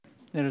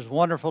It is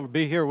wonderful to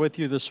be here with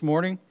you this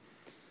morning.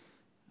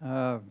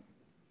 If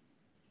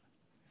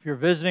you're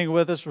visiting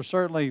with us, we're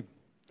certainly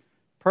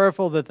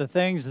prayerful that the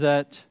things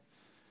that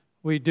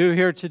we do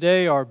here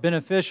today are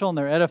beneficial and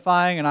they're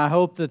edifying, and I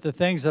hope that the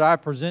things that I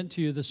present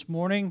to you this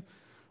morning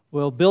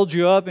will build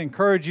you up,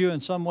 encourage you in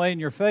some way in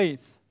your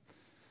faith.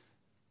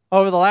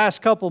 Over the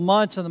last couple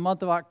months, in the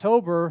month of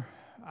October,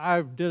 I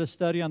did a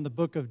study on the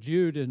book of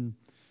Jude and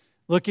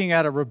looking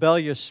at a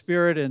rebellious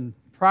spirit, and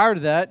prior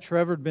to that,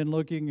 Trevor had been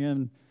looking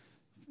in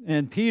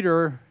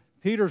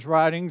Peter's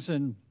writings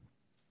and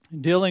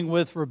dealing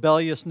with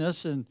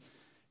rebelliousness, and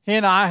he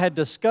and I had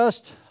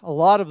discussed a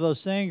lot of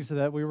those things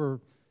that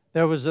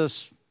there was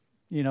this,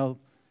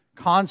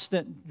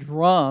 constant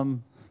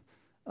drum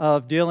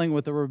of dealing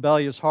with a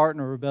rebellious heart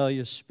and a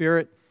rebellious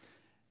spirit.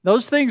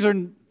 Those things are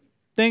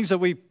things that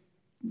we,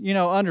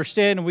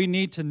 understand and we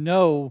need to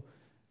know,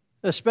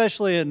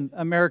 especially in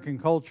American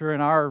culture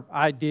and our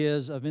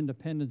ideas of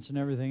independence and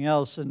everything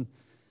else. And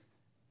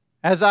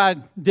as I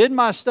did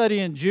my study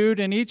in Jude,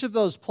 in each of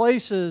those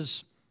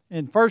places,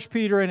 in 1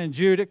 Peter and in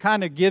Jude, it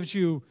kind of gives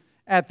you,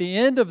 at the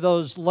end of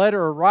those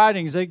letter or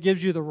writings, it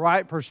gives you the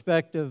right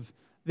perspective.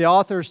 The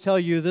authors tell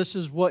you this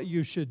is what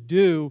you should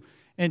do.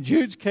 In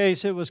Jude's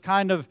case, it was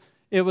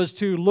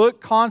to look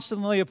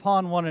constantly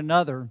upon one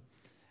another.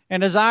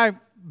 And as I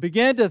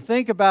began to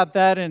think about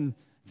that and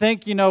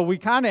think, we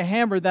kind of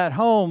hammered that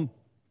home,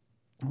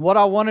 what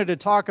I wanted to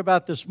talk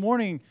about this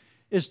morning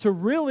is to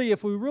really,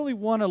 if we really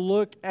want to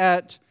look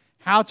at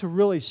how to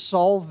really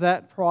solve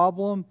that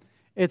problem,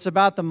 it's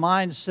about the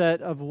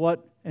mindset of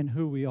what and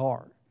who we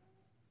are.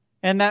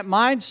 And that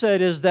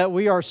mindset is that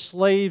we are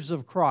slaves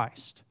of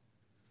Christ.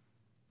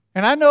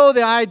 And I know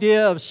the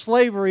idea of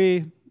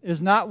slavery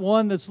is not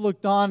one that's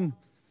looked on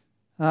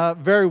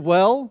very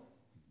well,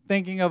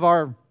 thinking of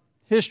our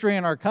history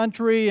in our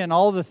country and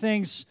all the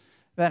things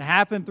that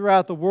happen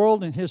throughout the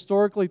world and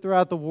historically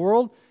throughout the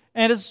world.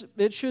 And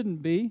it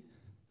shouldn't be.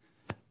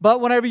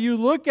 But whenever you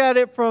look at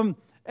it from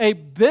a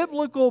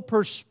biblical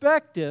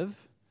perspective,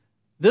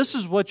 this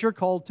is what you're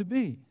called to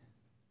be.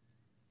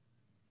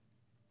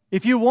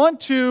 If you want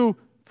to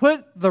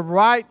put the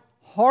right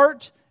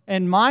heart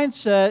and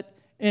mindset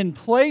in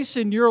place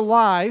in your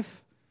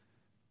life,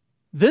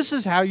 this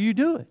is how you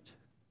do it.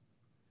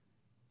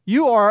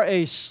 You are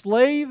a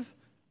slave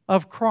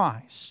of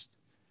Christ.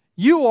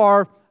 You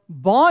are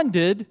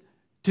bonded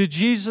to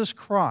Jesus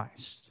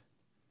Christ.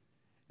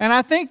 And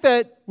I think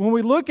that when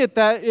we look at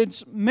that,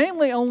 it's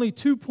mainly only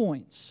 2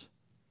 points: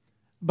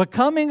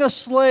 becoming a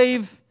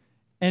slave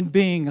and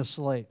being a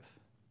slave.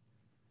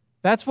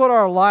 That's what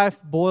our life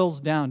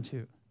boils down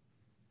to.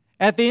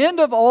 At the end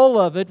of all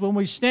of it, when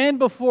we stand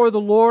before the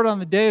Lord on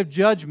the day of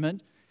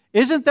judgment,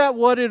 isn't that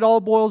what it all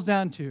boils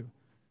down to?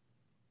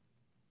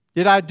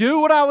 Did I do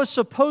what I was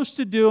supposed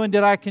to do, and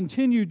did I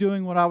continue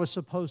doing what I was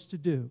supposed to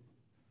do?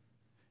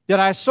 Did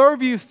I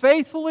serve you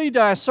faithfully?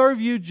 Did I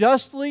serve you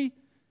justly?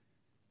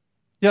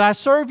 Did I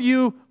serve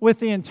you with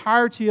the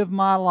entirety of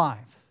my life?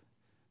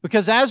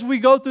 Because as we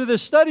go through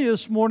this study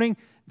this morning,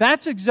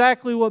 that's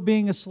exactly what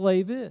being a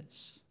slave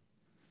is.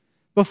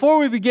 Before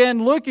we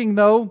begin looking,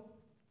 though,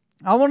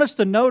 I want us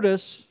to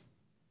notice...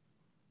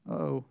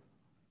 we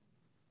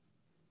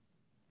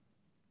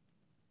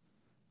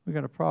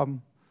got a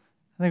problem.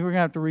 I think we're going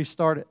to have to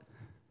restart it.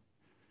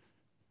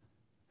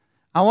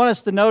 I want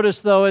us to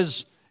notice, though,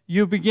 as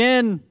you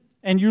begin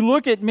and you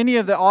look at many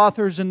of the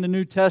authors in the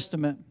New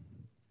Testament,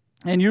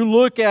 and you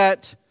look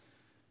at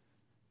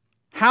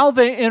how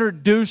they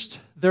introduced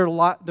their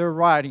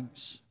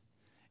writings.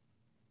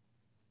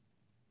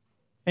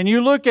 And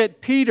you look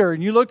at Peter,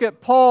 and you look at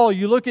Paul,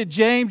 you look at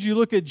James, you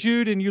look at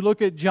Jude, and you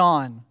look at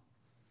John.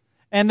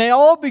 And they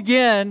all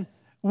begin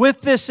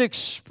with this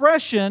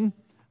expression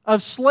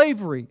of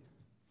slavery,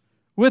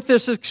 with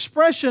this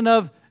expression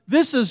of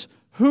this is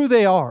who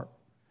they are.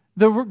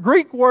 The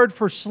Greek word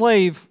for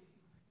slave,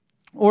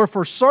 or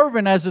for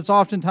servant as it's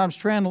oftentimes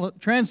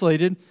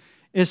translated,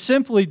 is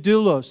simply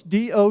doulos,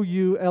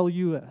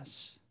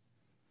 D-O-U-L-U-S.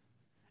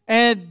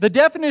 And the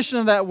definition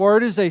of that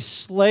word is a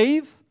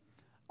slave,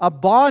 a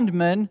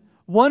bondman,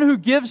 one who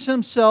gives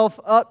himself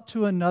up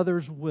to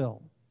another's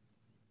will.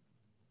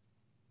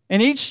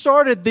 And each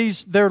started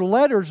their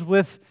letters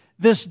with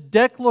this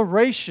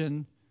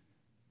declaration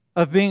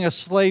of being a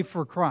slave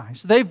for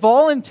Christ. They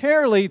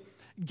voluntarily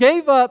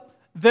gave up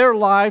their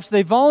lives.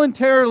 They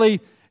voluntarily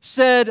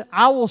said,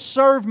 I will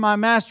serve my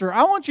master.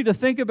 I want you to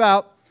think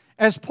about,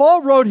 as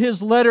Paul wrote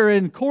his letter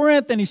in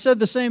Corinth, and he said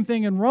the same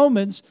thing in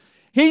Romans,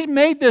 he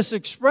made this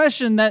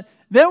expression that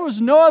there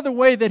was no other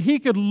way that he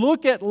could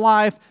look at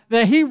life,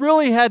 that he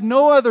really had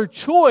no other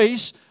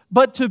choice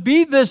but to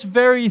be this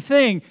very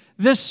thing,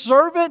 this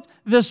servant,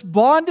 this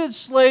bonded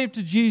slave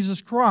to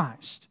Jesus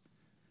Christ.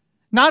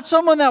 Not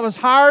someone that was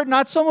hired,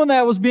 not someone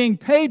that was being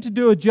paid to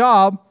do a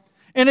job.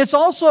 And it's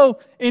also,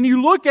 and you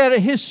look at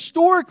it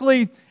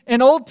historically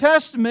in Old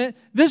Testament,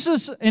 this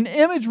is an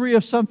imagery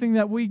of something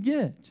that we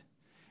get.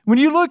 When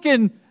you look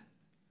in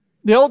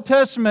the Old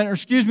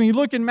Testament, you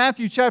look in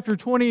Matthew chapter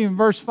 20 and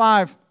verse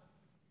 5,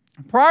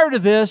 prior to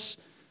this,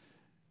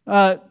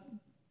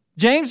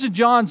 James and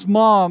John's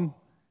mom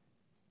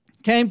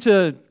came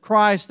to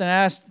Christ and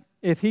asked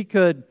if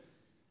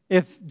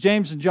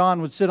James and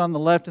John would sit on the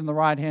left and the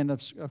right hand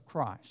of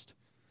Christ.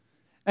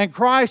 And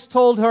Christ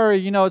told her,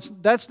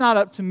 that's not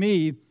up to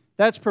me.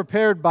 That's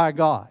prepared by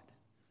God.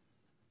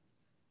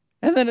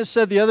 And then it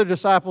said the other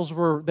disciples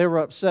were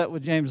upset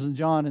with James and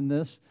John in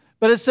this.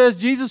 But it says,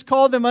 Jesus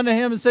called them unto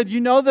him and said, you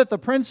know that the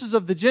princes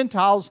of the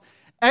Gentiles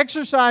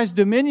exercise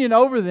dominion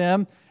over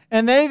them,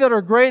 and they that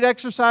are great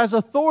exercise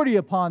authority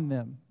upon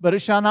them. But it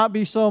shall not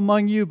be so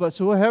among you, but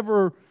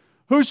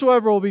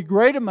whosoever will be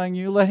great among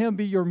you, let him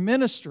be your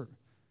minister.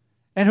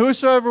 And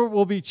whosoever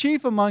will be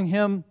chief among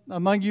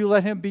you,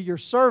 let him be your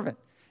servant.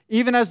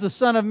 Even as the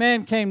Son of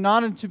Man came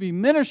not to be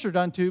ministered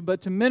unto,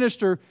 but to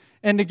minister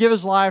and to give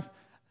his life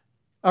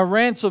a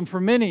ransom for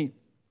many.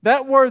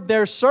 That word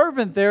there,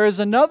 servant, there is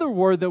another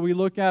word that we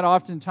look at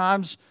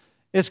oftentimes.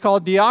 It's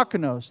called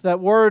diakonos. That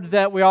word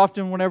that we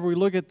often, whenever we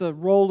look at the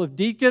role of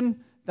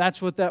deacon,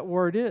 that's what that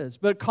word is.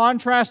 But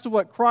contrast to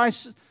what Paul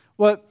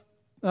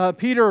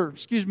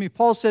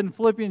said in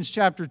Philippians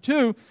chapter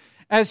 2,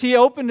 as he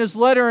opened his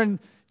letter in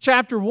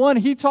chapter 1,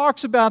 he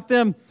talks about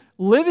them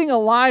living a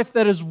life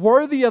that is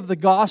worthy of the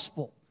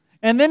gospel.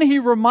 And then he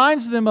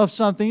reminds them of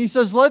something. He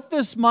says, let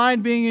this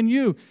mind be in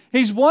you.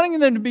 He's wanting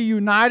them to be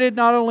united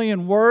not only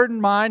in word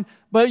and mind,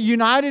 but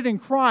united in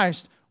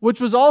Christ, which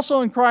was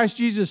also in Christ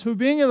Jesus, who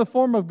being in the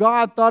form of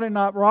God thought it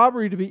not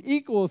robbery to be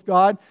equal with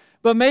God,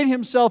 but made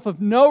himself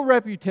of no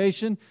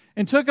reputation,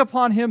 and took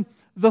upon him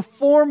the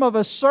form of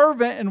a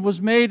servant, and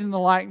was made in the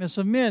likeness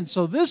of men.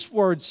 So this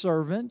word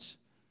servant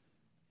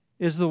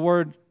is the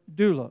word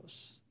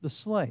doulos, the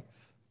slave.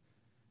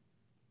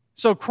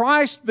 So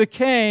Christ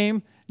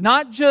became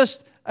not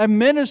just a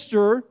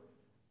minister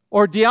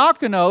or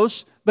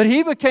diakonos, but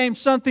he became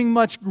something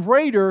much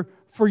greater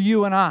for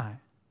you and I.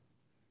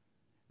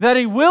 That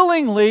he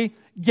willingly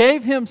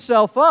gave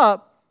himself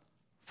up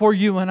for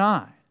you and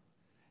I.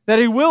 That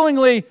he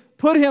willingly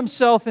put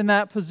himself in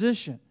that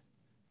position.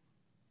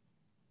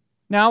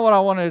 Now, what I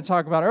wanted to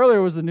talk about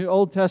earlier was the New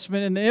Old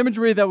Testament and the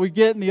imagery that we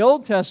get in the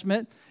Old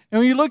Testament. And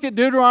when you look at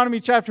Deuteronomy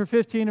chapter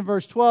 15 and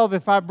verse 12,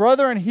 if thy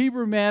brother and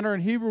Hebrew man or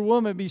an Hebrew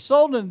woman be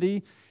sold unto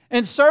thee,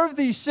 and serve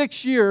thee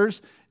 6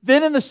 years,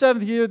 then in the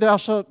 7th year thou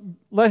shalt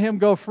let him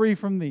go free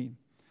from thee.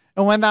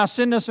 And when thou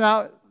sendest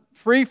out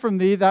free from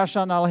thee, thou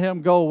shalt not let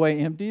him go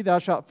away empty. Thou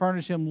shalt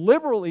furnish him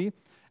liberally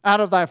out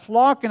of thy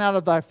flock and out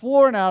of thy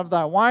floor and out of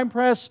thy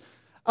winepress.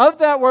 Of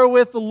that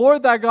wherewith the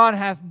Lord thy God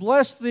hath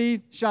blessed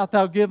thee shalt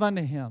thou give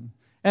unto him.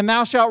 And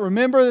thou shalt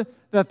remember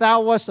that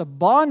thou wast a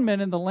bondman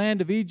in the land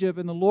of Egypt,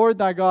 and the Lord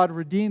thy God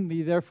redeemed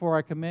thee. Therefore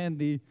I command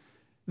thee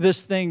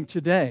this thing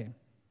today.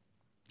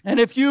 And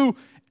if you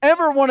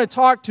ever want to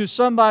talk to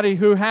somebody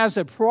who has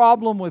a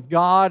problem with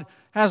God,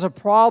 has a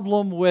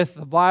problem with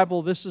the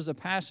Bible, this is a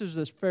passage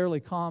that's fairly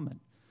common.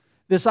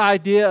 This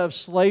idea of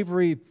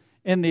slavery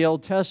in the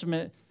Old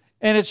Testament.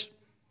 And it's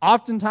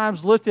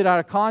oftentimes lifted out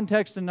of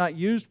context and not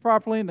used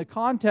properly. And the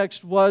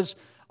context was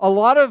a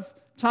lot of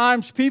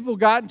times people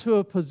got into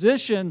a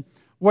position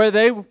where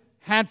they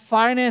had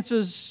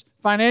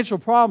financial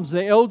problems.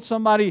 They owed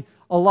somebody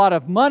a lot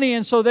of money,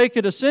 and so they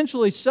could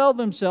essentially sell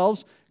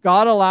themselves.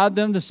 God allowed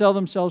them to sell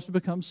themselves to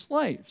become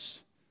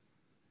slaves.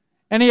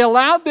 And he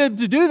allowed them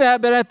to do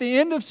that, but at the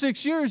end of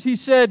 6 years, he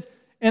said,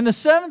 in the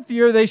 7th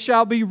year, they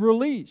shall be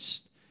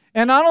released.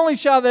 And not only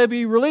shall they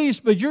be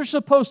released, but you're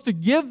supposed to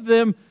give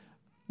them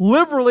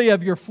liberally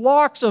of your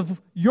flocks,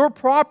 of your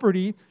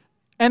property.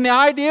 And the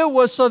idea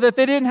was so that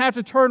they didn't have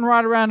to turn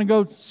right around and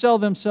go sell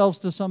themselves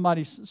to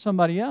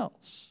somebody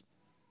else.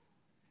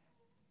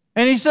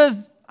 And he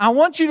says, I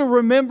want you to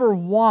remember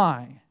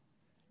why.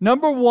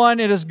 Number one,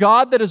 it is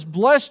God that has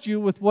blessed you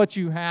with what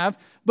you have.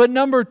 But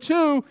number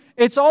two,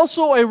 it's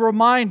also a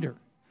reminder.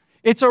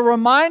 It's a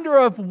reminder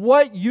of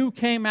what you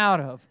came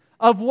out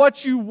of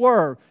what you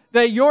were.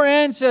 That your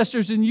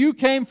ancestors and you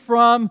came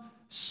from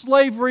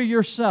slavery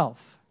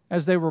yourself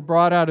as they were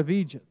brought out of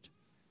Egypt.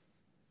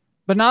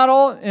 But not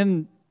all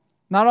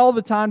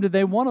the time did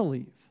they want to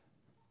leave.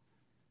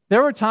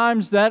 There were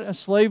times that a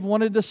slave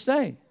wanted to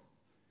stay.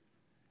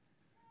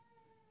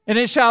 And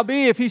it shall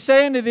be, if he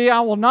say unto thee, I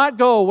will not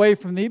go away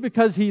from thee,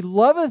 because he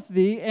loveth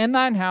thee and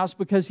thine house,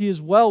 because he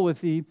is well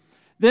with thee,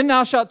 then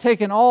thou shalt take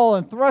an awl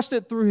and thrust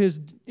it through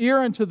his ear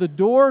unto the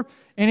door,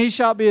 and he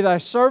shall be thy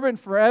servant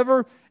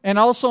forever, and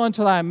also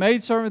unto thy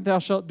maidservant thou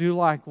shalt do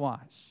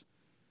likewise.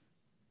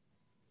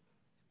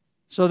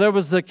 So there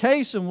was the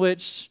case in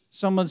which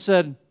someone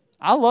said,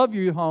 I love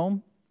you,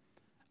 home.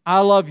 I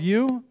love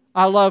you.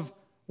 I love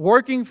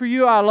working for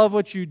you. I love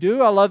what you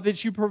do. I love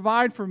that you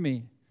provide for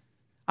me.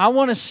 I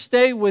want to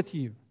stay with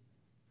you.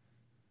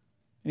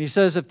 And he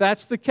says, if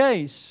that's the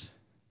case,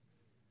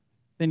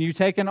 then you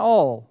take an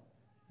awl.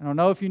 I don't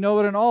know if you know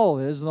what an awl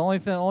is. The only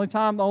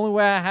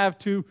way I have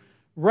to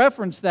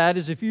reference that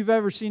is if you've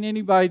ever seen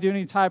anybody do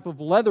any type of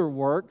leather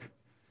work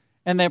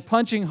and they're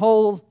punching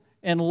holes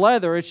in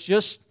leather, it's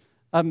just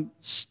a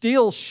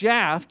steel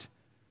shaft.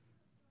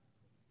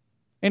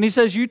 And he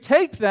says, you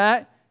take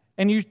that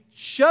and you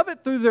shove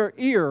it through their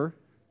ear,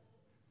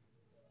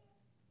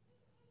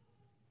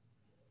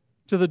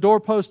 to the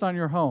doorpost on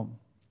your home.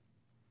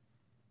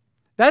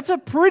 That's a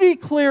pretty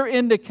clear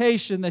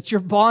indication that you're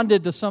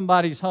bonded to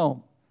somebody's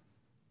home.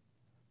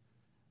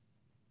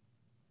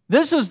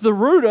 This is the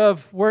root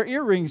of where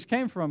earrings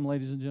came from,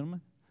 ladies and gentlemen.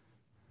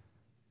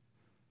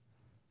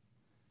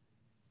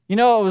 You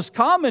know, it was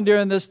common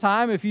during this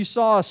time, if you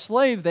saw a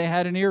slave, they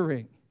had an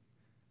earring.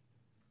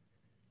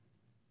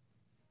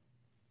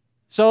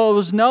 So it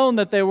was known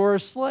that they were a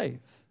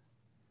slave.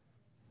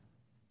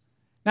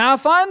 Now, I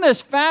find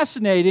this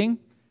fascinating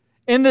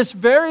in this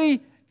very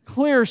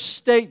clear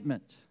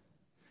statement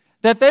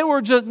that they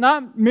were just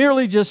not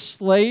merely just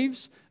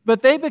slaves,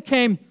 but they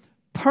became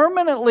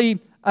permanently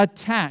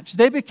attached.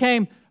 They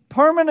became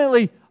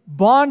permanently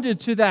bonded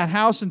to that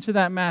house and to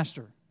that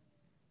master.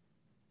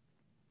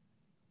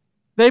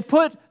 They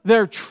put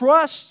their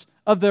trust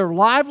of their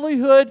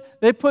livelihood,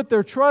 they put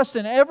their trust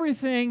in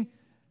everything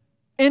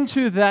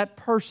into that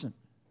person.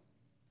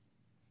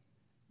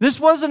 This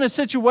wasn't a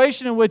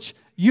situation in which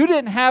you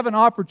didn't have an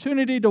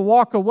opportunity to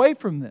walk away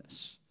from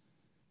this.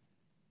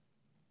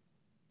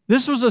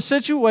 This was a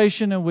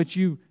situation in which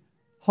you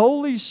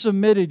wholly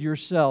submitted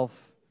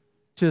yourself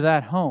to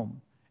that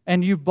home,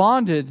 and you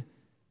bonded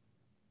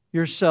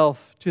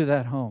yourself to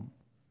that home.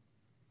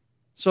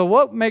 So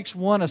what makes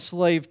one a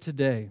slave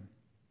today?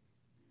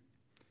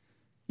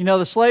 You know,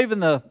 the slave in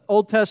the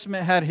Old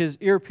Testament had his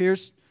ear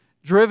pierced,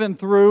 driven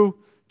through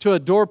to a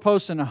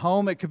doorpost in a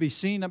home. It could be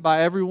seen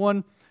by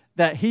everyone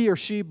that he or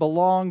she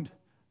belonged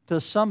to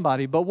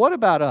somebody. But what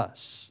about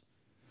us?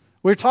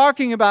 We're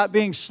talking about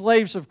being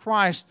slaves of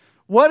Christ.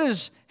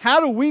 How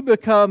do we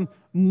become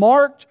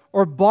marked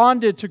or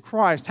bonded to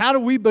Christ? How do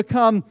we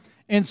become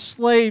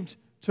enslaved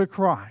to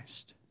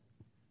Christ?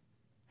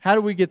 How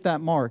do we get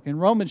that mark? In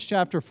Romans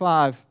chapter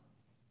 5,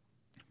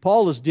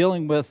 Paul is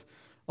dealing with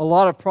a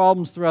lot of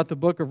problems throughout the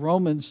book of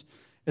Romans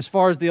as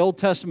far as the Old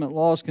Testament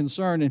law is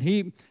concerned, and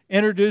he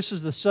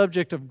introduces the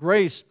subject of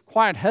grace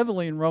quite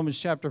heavily in Romans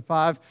chapter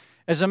 5.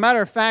 As a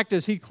matter of fact,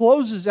 as he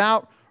closes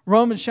out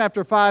Romans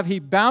chapter 5, he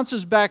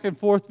bounces back and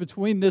forth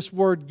between this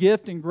word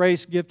gift and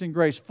grace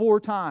 4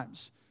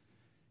 times.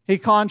 He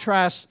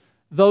contrasts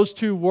those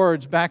two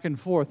words back and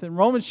forth. In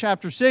Romans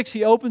chapter 6,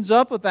 he opens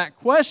up with that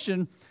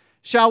question,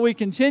 shall we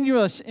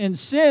continue in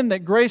sin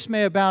that grace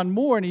may abound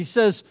more? And he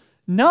says,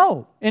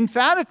 no,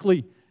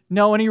 emphatically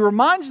no. And he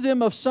reminds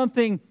them of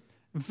something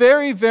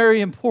very, very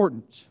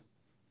important.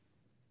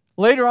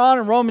 Later on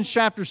in Romans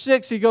chapter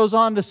 6, he goes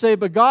on to say,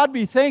 but God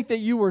be thanked that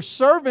you were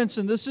servants,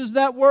 and this is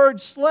that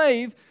word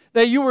slave,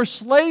 that you were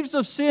slaves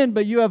of sin,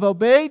 but you have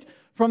obeyed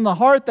from the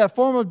heart that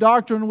form of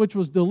doctrine which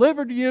was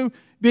delivered to you,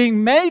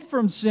 being made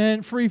from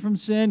sin, free from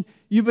sin,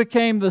 you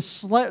became the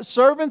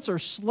servants or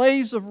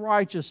slaves of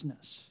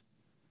righteousness.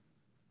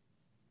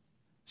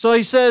 So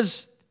he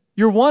says,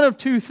 you're one of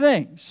two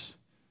things.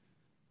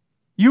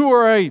 You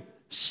were a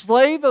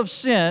slave of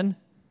sin,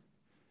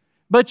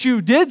 but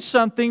you did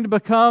something to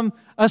become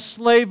a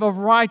slave of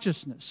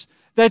righteousness.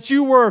 That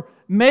you were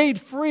made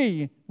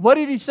free. What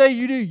did he say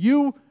you do?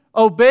 You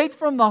obeyed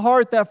from the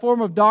heart that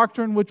form of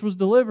doctrine which was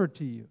delivered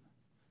to you.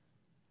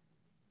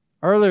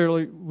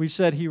 Earlier we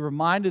said he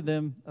reminded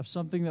them of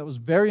something that was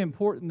very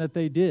important that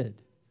they did.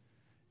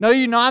 Know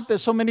you not that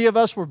so many of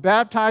us were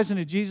baptized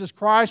into Jesus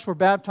Christ, were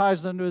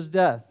baptized unto His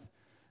death.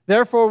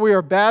 Therefore we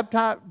are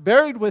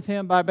buried with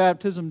Him by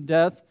baptism and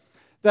death,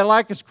 that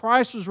like as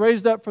Christ was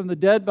raised up from the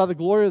dead by the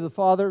glory of the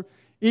Father,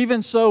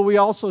 even so we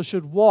also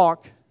should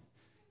walk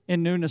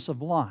in newness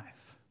of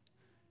life.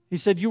 He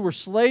said you were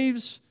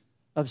slaves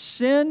of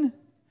sin,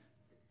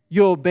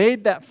 you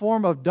obeyed that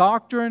form of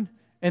doctrine,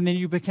 and then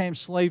you became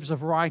slaves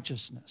of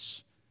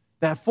righteousness.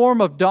 That form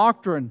of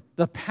doctrine,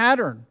 the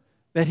pattern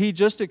that he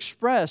just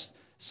expressed,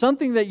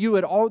 something that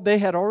they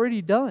had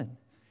already done.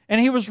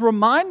 And he was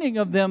reminding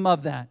of them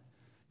of that.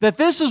 That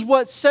this is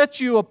what sets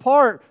you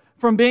apart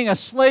from being a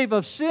slave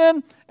of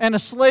sin and a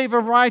slave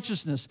of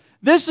righteousness.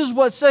 This is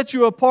what sets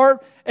you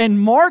apart and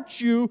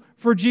marks you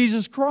for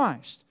Jesus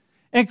Christ.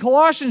 In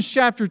Colossians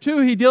chapter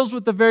 2, he deals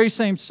with the very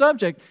same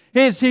subject.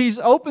 He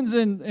opens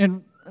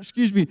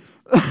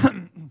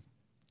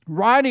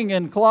writing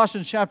in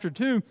Colossians chapter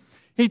 2,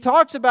 he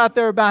talks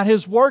about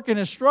his work and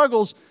his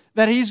struggles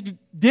that he's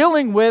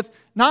dealing with,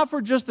 not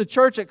for just the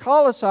church at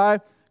Colossae,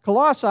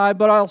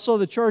 but also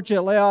the church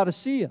at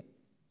Laodicea.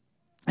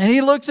 And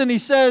he looks and he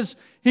says,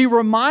 he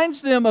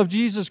reminds them of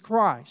Jesus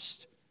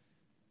Christ.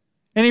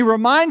 And he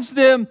reminds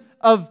them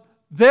of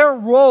their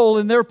role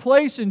and their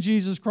place in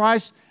Jesus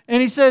Christ.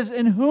 And he says,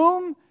 in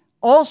whom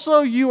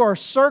also you are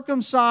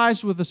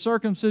circumcised with a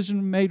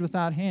circumcision made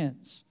without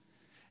hands,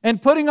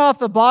 and putting off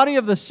the body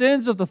of the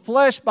sins of the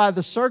flesh by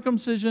the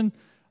circumcision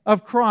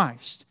of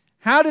Christ.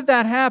 How did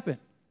that happen?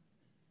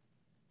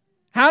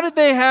 How did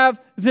they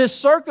have this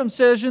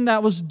circumcision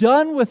that was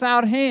done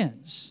without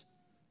hands?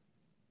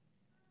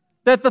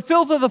 That the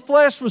filth of the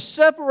flesh was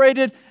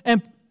separated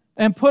and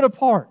put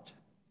apart.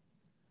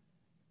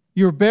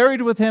 You're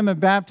buried with Him in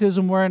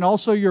baptism, wherein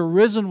also you're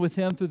risen with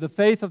Him through the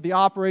faith of the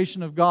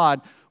operation of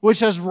God, which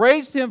has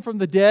raised Him from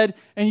the dead,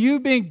 and you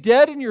being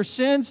dead in your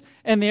sins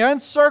and the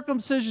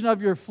uncircumcision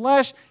of your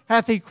flesh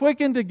hath He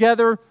quickened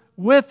together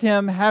with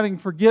Him, having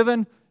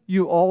forgiven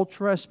you all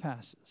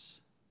trespasses.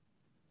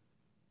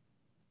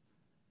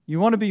 You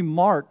want to be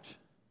marked,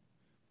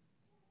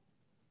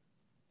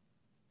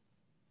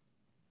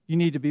 you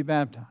need to be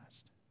baptized.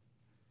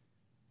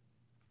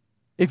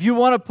 If you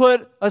want to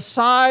put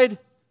aside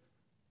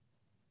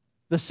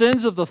the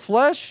sins of the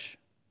flesh,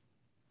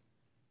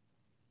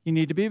 you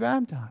need to be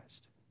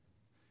baptized.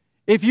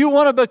 If you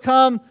want to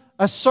become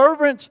a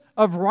servant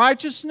of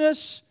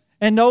righteousness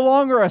and no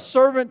longer a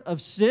servant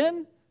of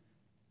sin,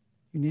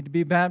 you need to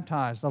be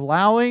baptized,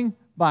 allowing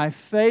by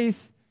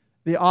faith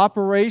the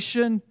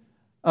operation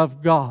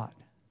of God.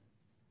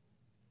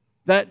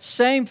 That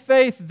same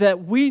faith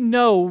that we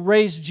know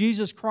raised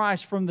Jesus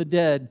Christ from the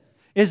dead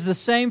is the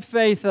same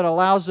faith that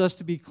allows us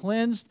to be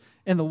cleansed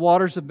in the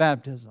waters of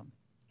baptism.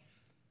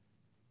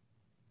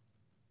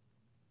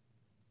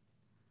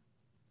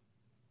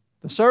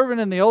 The servant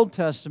in the Old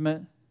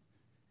Testament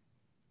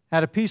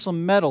had a piece of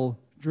metal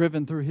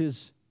driven through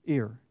his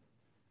ear.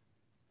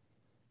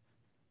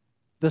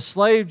 The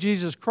slave,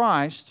 Jesus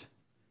Christ,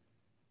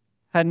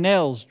 had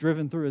nails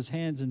driven through his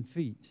hands and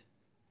feet.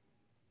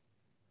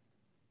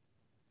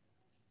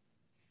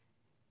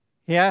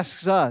 He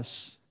asks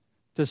us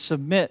to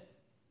submit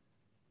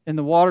in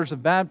the waters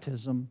of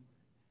baptism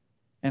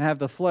and have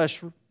the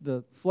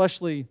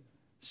fleshly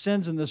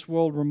sins in this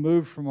world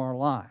removed from our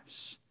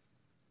lives.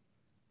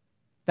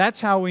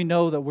 That's how we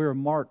know that we're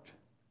marked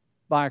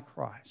by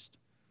Christ.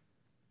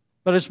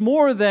 But it's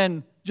more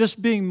than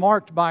just being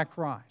marked by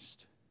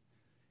Christ.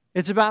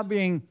 It's about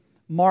being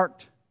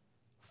marked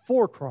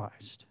for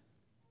Christ.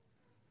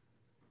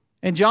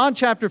 And John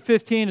chapter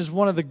 15 is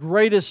one of the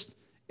greatest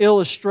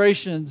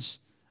illustrations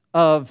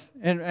of,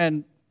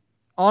 and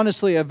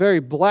honestly, a very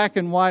black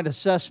and white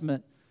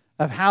assessment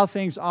of how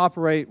things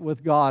operate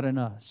with God and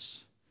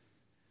us.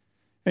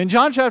 In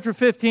John chapter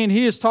 15,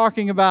 he is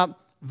talking about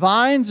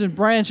vines and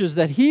branches,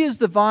 that He is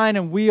the vine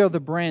and we are the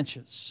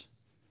branches.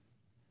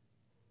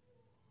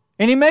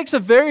 And he makes a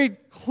very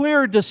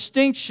clear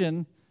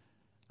distinction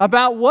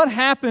about what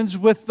happens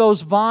with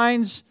those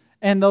vines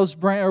and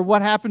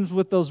what happens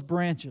with those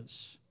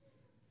branches.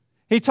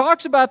 He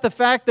talks about the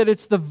fact that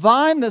it's the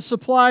vine that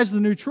supplies the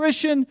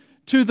nutrition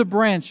to the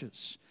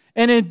branches.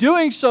 And in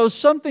doing so,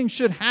 something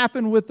should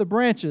happen with the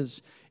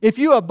branches. If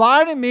you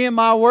abide in me and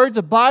my words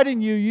abide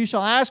in you, you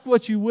shall ask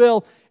what you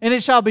will, and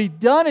it shall be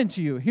done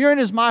unto you. Herein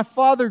is my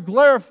Father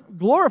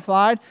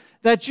glorified,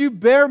 that you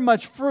bear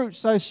much fruit,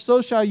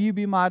 so shall you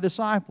be my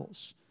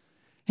disciples.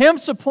 Him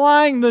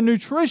supplying the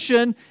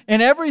nutrition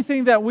and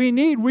everything that we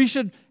need, we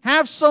should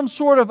have some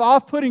sort of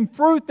off-putting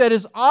fruit that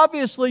is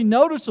obviously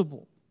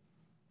noticeable.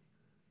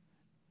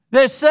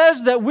 That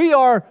says that we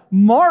are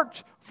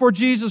marked for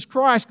Jesus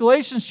Christ.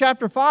 Galatians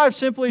chapter 5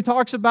 simply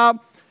talks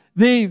about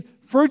the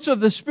fruits of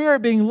the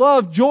Spirit being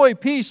love, joy,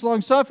 peace,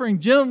 long-suffering,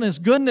 gentleness,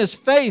 goodness,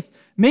 faith,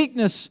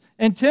 meekness,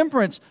 and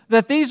temperance.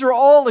 That these are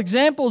all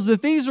examples,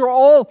 that these are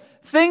all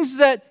things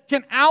that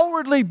can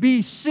outwardly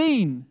be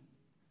seen.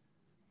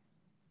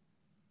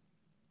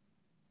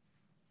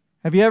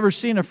 Have you ever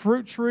seen a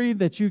fruit tree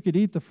that you could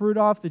eat the fruit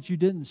off that you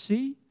didn't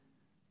see?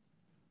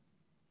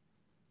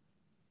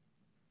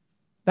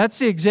 That's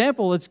the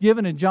example that's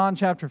given in John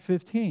chapter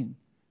 15.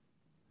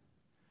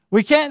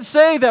 We can't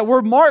say that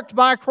we're marked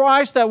by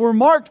Christ, that we're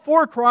marked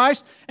for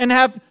Christ, and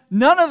have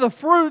none of the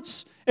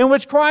fruits in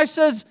which Christ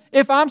says,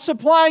 if I'm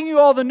supplying you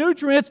all the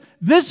nutrients,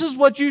 this is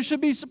what you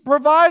should be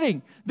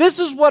providing. This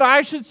is what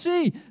I should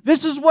see.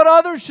 This is what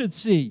others should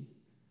see.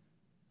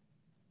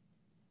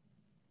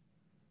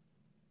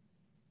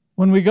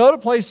 When we go to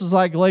places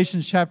like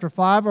Galatians chapter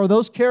 5, are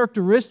those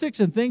characteristics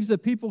and things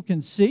that people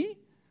can see?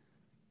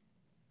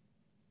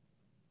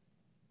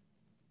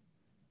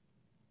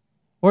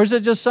 Or is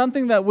it just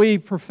something that we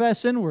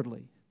profess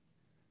inwardly?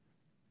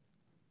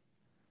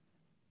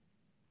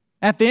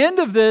 At the end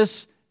of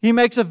this, he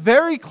makes a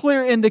very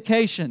clear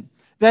indication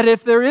that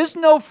if there is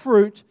no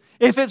fruit,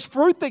 if it's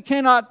fruit that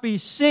cannot be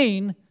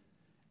seen,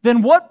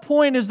 then what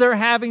point is there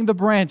having the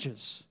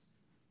branches?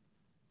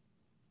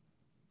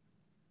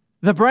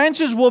 The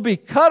branches will be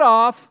cut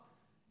off,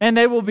 and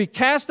they will be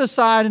cast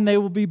aside, and they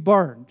will be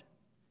burned.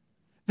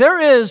 There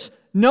is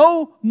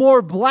no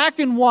more black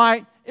and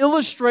white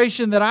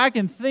illustration that I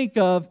can think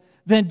of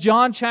than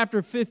John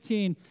chapter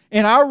 15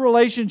 in our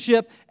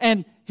relationship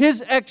and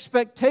His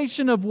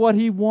expectation of what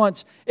He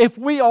wants if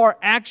we are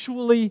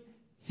actually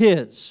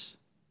His.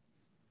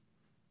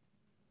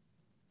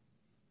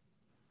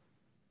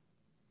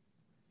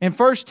 In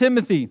 1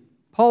 Timothy,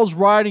 Paul's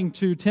writing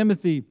to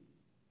Timothy,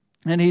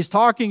 and he's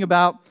talking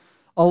about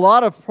a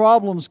lot of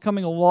problems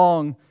coming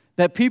along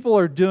that people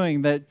are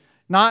doing.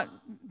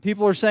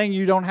 People are saying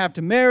you don't have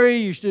to marry,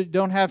 you shouldn't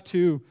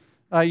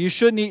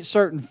eat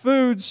certain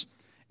foods,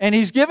 and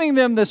he's giving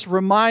them this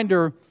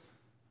reminder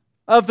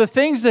of the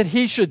things that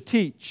he should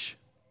teach.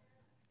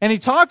 And he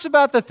talks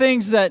about the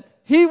things that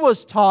he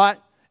was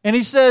taught, and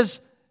he says,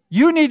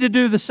 you need to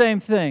do the same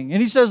thing.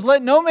 And he says,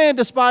 let no man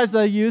despise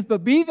thy youth,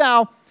 but be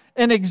thou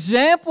an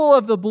example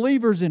of the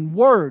believers in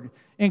word,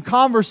 in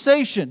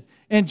conversation,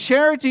 in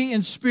charity,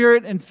 in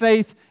spirit, in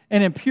faith,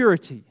 and in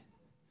purity.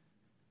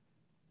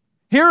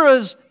 Here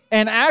is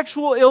an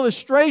actual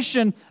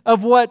illustration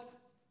of what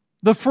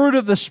the fruit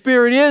of the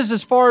Spirit is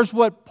as far as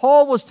what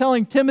Paul was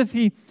telling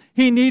Timothy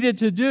he needed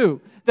to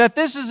do. That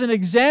this is an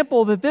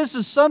example, that this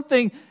is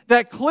something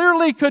that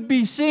clearly could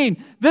be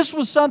seen. This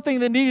was something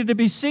that needed to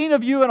be seen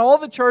of you in all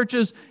the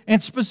churches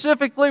and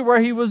specifically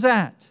where he was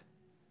at.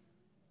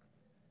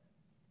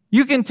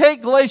 You can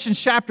take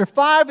Galatians chapter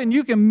 5 and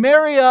you can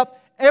marry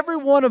up every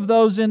one of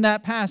those in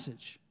that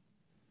passage.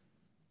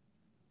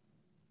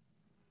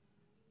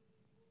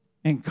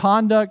 In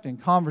conduct, in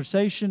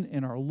conversation,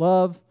 in our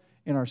love,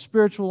 in our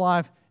spiritual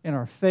life, in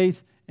our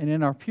faith, and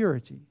in our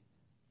purity.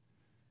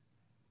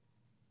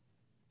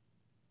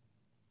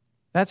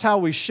 That's how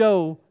we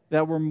show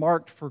that we're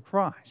marked for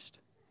Christ.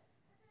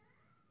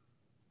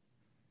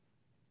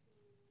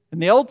 In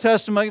the Old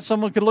Testament,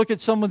 someone could look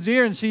at someone's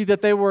ear and see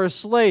that they were a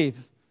slave.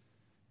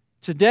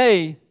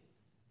 Today,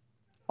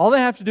 all they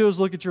have to do is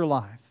look at your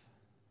life.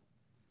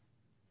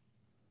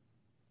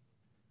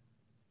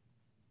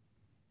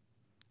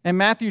 In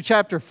Matthew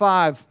chapter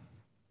 5,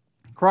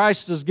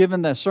 Christ is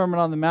given the Sermon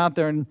on the Mount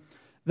there, and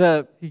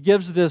he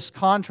gives this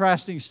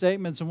contrasting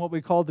statements in what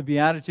we call the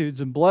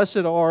Beatitudes, and blessed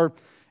are,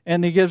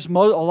 and he gives a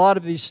lot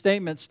of these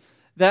statements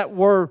that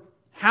were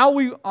how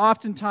we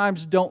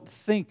oftentimes don't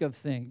think of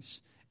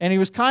things. And he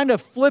was kind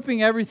of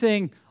flipping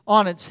everything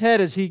on its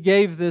head as he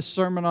gave this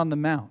Sermon on the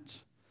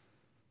Mount.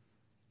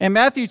 In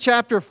Matthew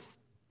chapter,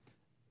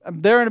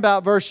 there in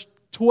about verse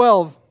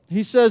 12,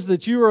 he says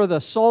that you are the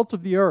salt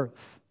of the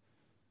earth.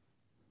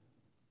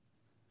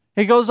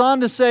 He goes on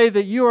to say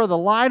that you are the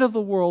light of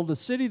the world. A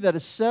city that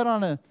is set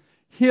on a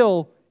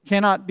hill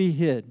cannot be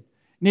hid.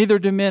 Neither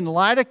do men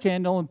light a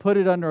candle and put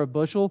it under a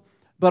bushel,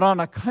 but on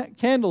a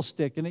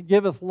candlestick, and it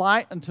giveth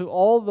light unto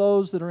all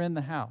those that are in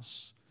the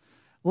house.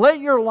 Let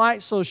your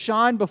light so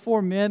shine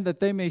before men that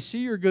they may see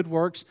your good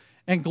works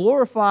and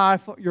glorify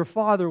your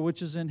Father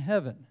which is in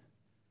heaven.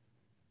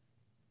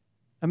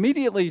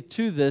 Immediately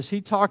to this, he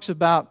talks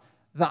about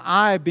the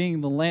eye being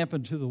the lamp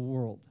unto the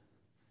world.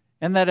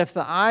 And that if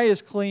the eye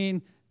is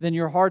clean, then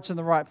your heart's in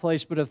the right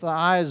place. But if the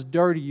eye is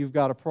dirty, you've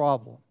got a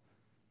problem.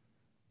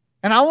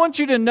 And I want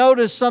you to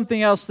notice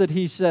something else that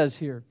he says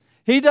here.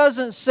 He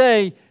doesn't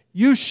say,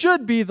 you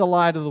should be the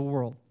light of the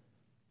world.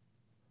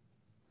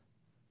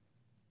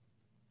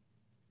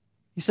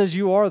 He says,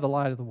 you are the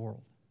light of the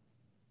world.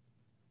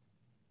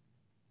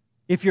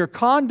 If your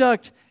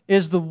conduct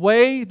is the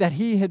way that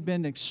he had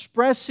been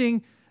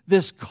expressing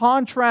this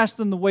contrast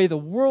in the way the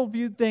world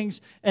viewed things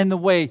and the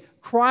way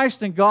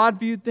Christ and God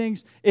viewed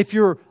things, if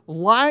your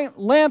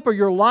lamp or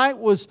your light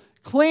was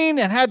clean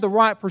and had the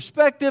right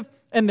perspective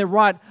and the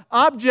right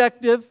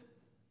objective,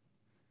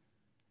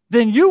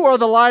 then you are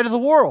the light of the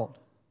world.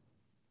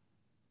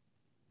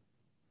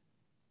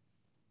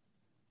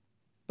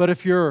 But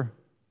if your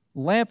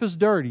lamp is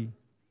dirty,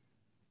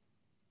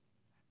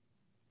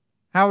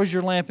 how is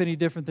your lamp any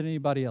different than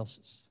anybody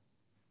else's?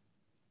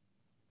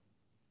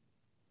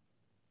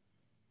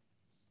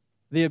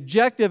 The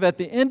objective at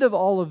the end of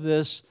all of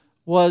this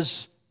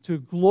was to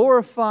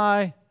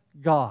glorify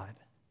God.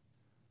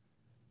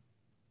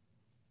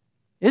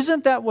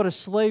 Isn't that what a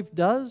slave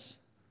does?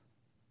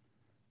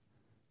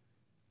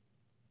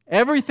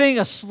 Everything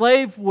a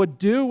slave would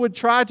do would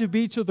try to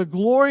be to the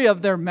glory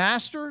of their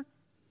master.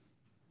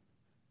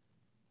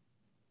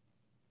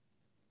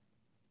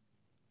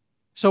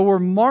 So we're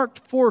marked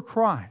for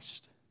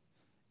Christ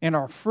in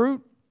our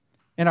fruit,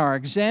 in our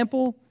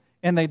example,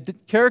 and the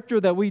character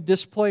that we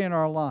display in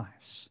our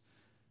lives.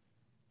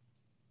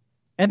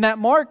 And that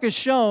mark is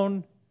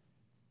shown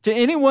to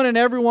anyone and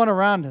everyone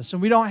around us.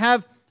 And we don't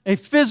have a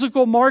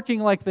physical marking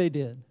like they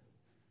did,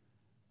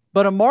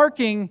 but a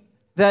marking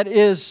that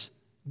is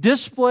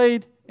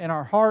displayed in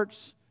our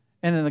hearts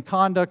and in the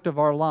conduct of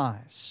our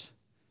lives.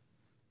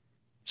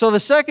 So the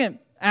second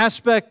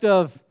aspect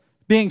of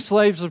being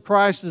slaves of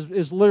Christ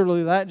is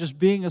literally that, just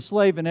being a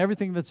slave and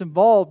everything that's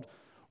involved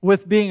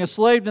with being a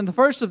slave. And the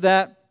first of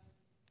that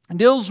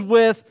deals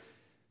with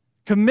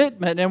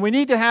commitment, and we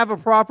need to have a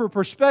proper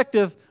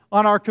perspective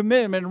on our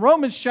commitment. In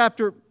Romans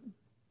chapter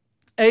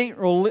 8,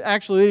 or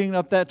actually leading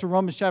up that to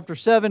Romans chapter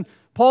 7,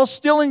 Paul's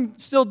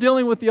still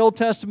dealing with the Old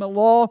Testament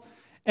law,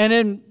 and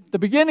in the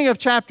beginning of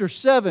chapter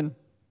 7,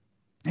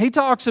 he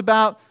talks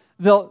about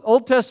the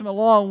Old Testament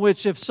law in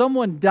which if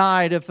someone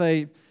died, if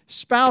a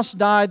spouse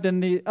died, then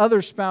the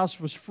other spouse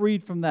was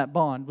freed from that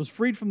bond, was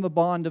freed from the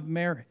bond of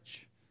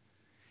marriage.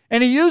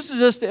 And he uses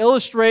this to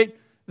illustrate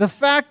the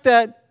fact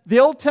that the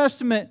Old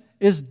Testament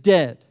is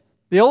dead.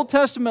 The Old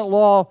Testament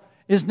law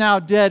is now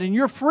dead, and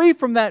you're free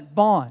from that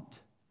bond.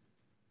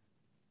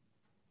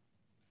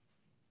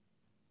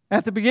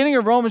 At the beginning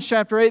of Romans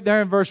chapter 8,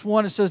 there in verse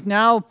 1, it says,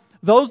 now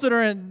those that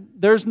are in,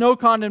 there's no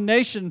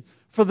condemnation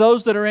for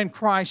those that are in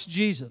Christ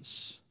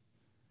Jesus.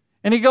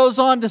 And he goes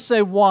on to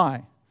say,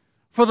 why?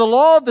 For the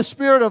law of the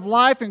Spirit of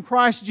life in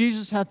Christ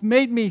Jesus hath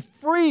made me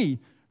free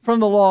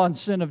from the law and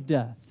sin of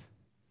death.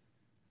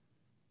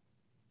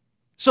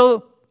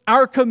 So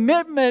our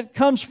commitment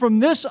comes from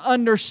this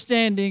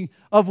understanding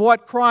of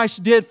what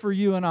Christ did for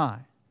you and I.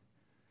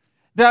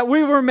 That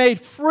we were made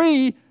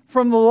free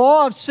from the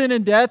law of sin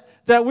and death,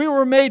 that we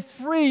were made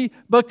free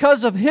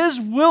because of His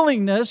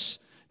willingness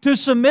to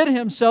submit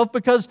Himself,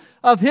 because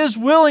of His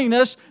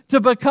willingness to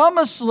become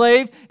a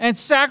slave and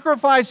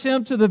sacrifice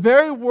Him to the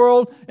very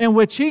world in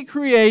which He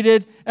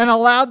created and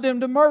allowed them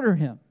to murder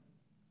Him.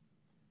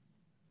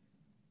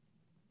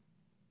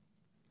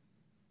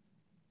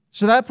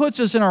 So that puts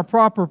us in our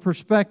proper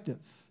perspective,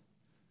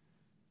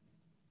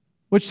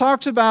 which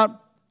talks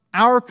about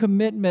our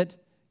commitment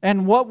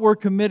and what we're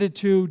committed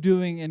to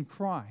doing in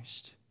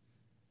Christ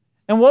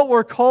and what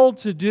we're called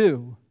to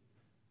do.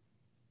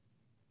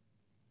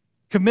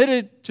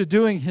 Committed to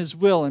doing His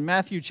will. In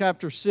Matthew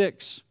chapter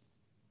 6,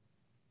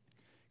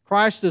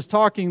 Christ is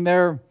talking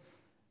there.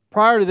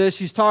 Prior to this,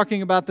 He's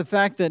talking about the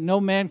fact that no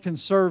man can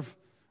serve,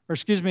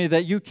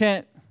 that you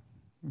can't.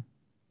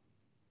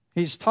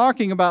 He's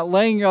talking about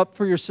laying up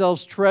for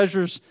yourselves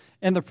treasures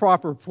in the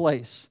proper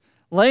place.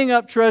 Laying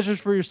up treasures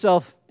for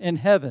yourself in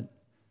heaven,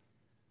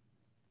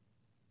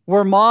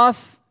 where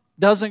moth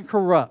doesn't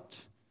corrupt,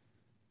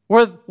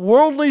 where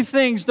worldly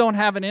things don't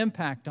have an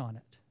impact on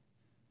it.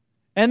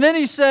 And then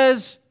He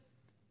says,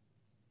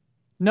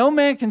 no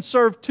man can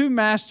serve two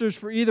masters,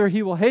 for either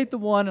he will hate the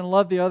one and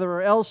love the other,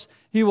 or else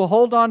he will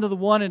hold on to the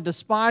one and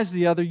despise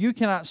the other. You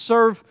cannot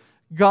serve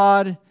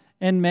God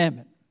and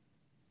mammon.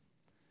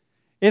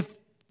 If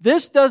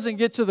this doesn't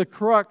get to the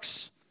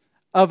crux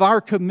of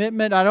our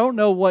commitment, I don't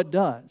know what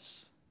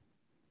does.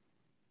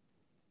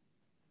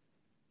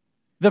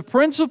 The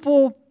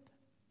principle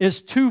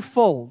is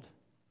twofold.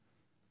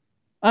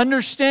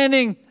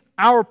 Understanding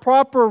our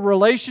proper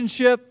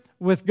relationship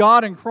with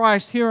God and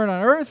Christ here on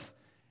earth,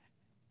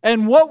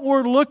 and what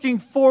we're looking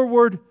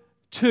forward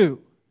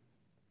to.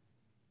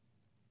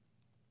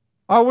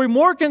 Are we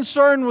more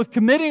concerned with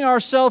committing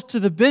ourselves to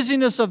the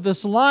busyness of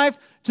this life,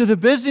 to the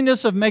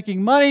busyness of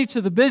making money,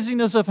 to the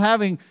busyness of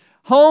having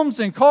homes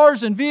and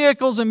cars and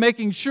vehicles, and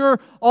making sure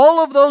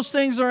all of those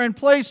things are in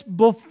place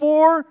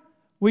before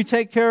we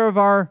take care of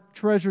our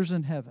treasures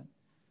in heaven?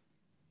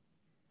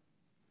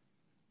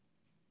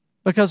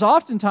 Because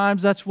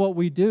oftentimes that's what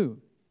we do.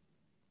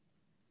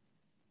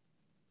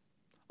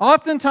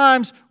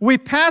 Oftentimes we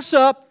pass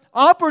up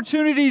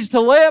opportunities to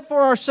lay up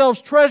for ourselves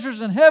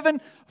treasures in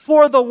heaven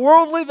for the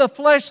worldly, the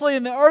fleshly,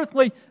 and the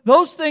earthly.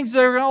 Those things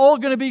that are all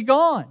going to be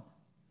gone.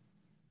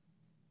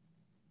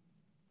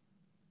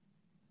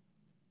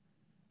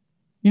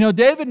 You know,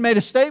 David made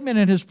a statement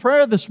in his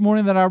prayer this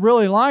morning that I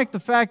really like. The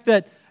fact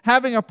that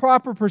having a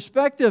proper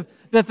perspective,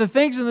 that the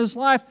things in this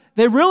life,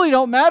 they really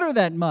don't matter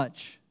that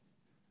much.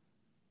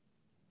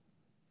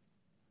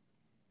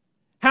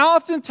 How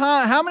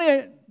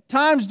many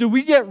times do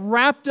we get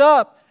wrapped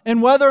up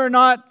in whether or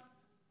not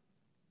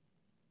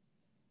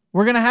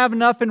we're going to have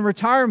enough in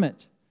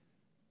retirement?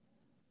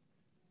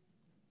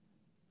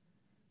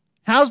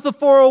 How's the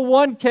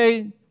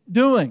 401k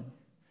doing?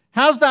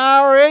 How's the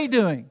IRA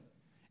doing?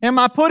 Am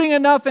I putting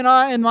enough in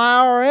my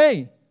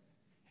IRA?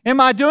 Am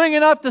I doing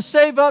enough to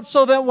save up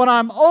so that when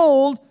I'm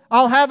old,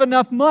 I'll have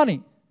enough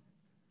money?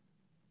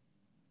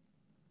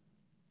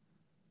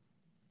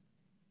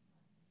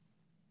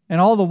 And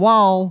all the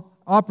while,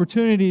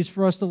 opportunities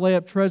for us to lay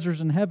up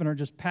treasures in heaven are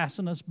just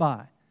passing us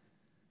by.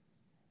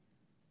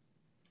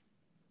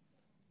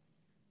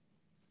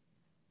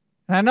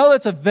 And I know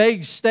that's a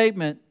vague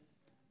statement,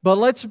 but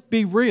let's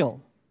be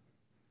real.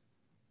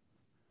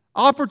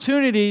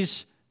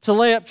 Opportunities to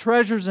lay up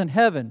treasures in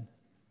heaven.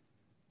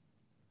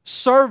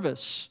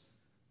 Service.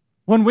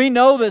 When we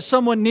know that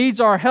someone needs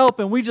our help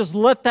and we just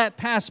let that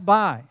pass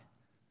by.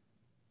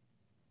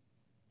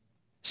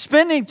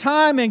 Spending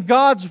time in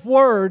God's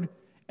Word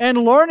and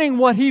learning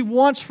what He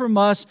wants from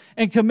us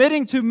and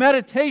committing to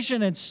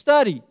meditation and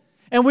study,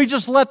 and we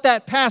just let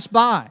that pass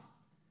by.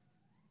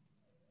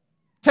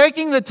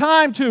 Taking the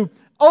time to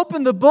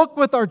open the book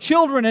with our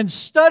children and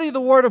study the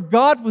Word of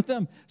God with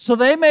them so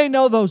they may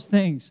know those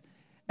things,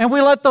 and we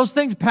let those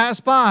things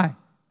pass by.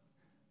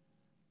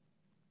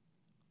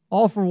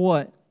 All for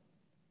what?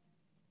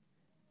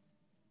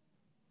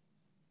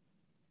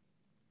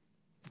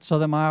 So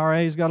that my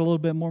IRA's got a little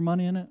bit more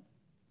money in it?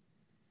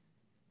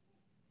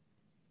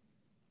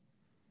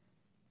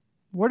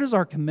 Where does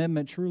our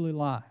commitment truly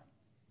lie?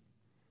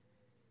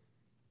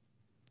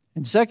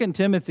 In 2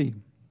 Timothy,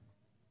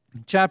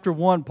 chapter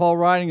 1, Paul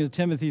writing to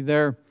Timothy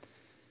there,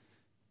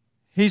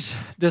 he's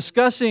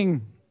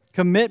discussing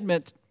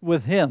commitment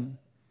with him.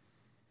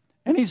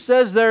 And he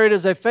says there, it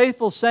is a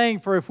faithful saying,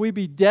 for if we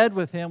be dead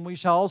with Him, we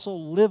shall also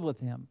live with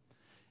Him.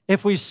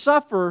 If we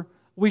suffer,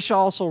 we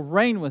shall also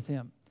reign with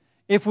Him.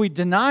 If we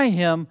deny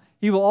Him,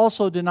 He will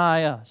also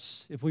deny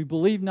us. If we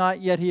believe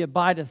not, yet He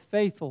abideth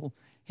faithful.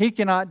 He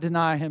cannot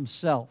deny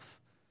Himself.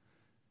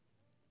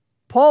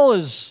 Paul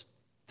is,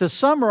 to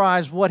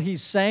summarize what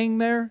he's saying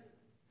there,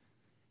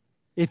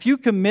 if you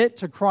commit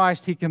to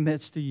Christ, He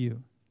commits to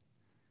you.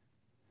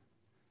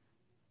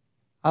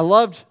 I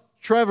loved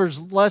Trevor's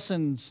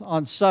lessons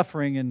on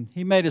suffering, and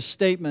he made a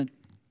statement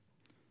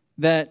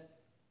that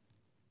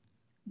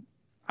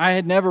I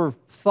had never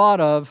thought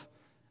of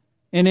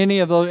in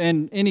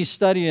any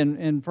study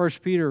in 1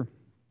 Peter.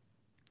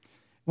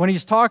 when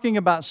he's talking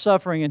about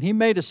suffering, and he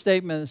made a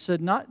statement that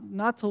said,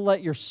 not to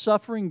let your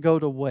suffering go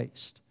to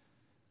waste.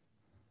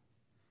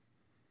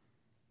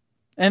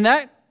 And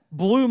that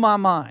blew my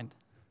mind,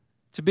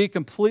 to be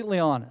completely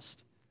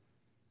honest.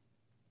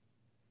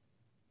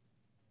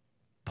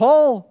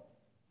 Paul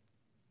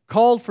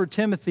called for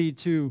Timothy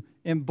to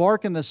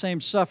embark in the same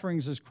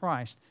sufferings as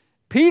Christ.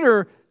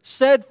 Peter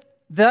said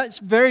that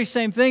very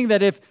same thing,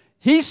 that if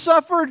he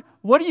suffered,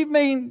 what do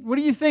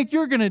you think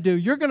you're going to do?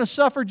 You're going to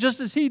suffer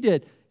just as he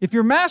did. If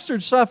your master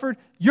suffered,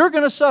 you're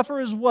going to suffer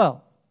as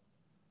well.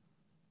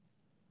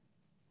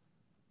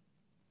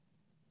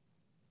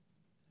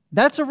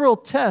 That's a real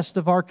test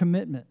of our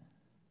commitment.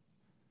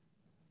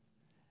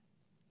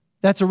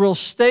 That's a real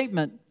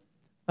statement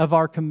of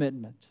our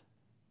commitment.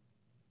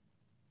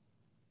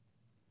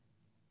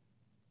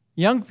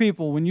 Young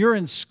people, when you're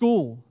in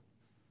school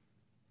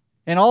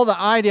and all the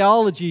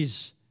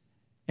ideologies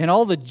and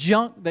all the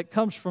junk that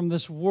comes from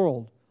this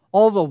world,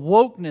 all the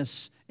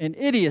wokeness and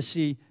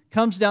idiocy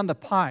comes down the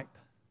pipe.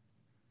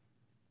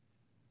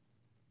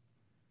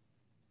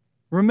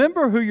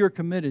 Remember who you're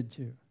committed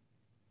to.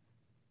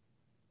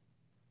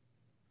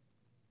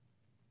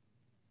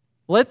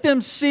 Let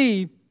them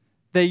see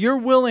that you're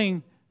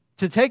willing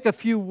to take a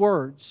few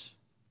words,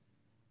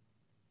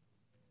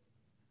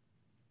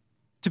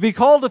 to be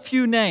called a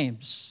few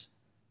names,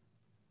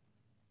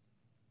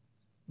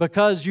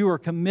 because you are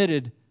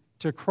committed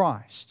to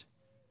Christ.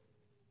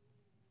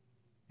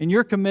 And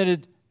you're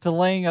committed to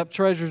laying up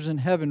treasures in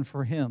heaven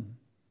for Him.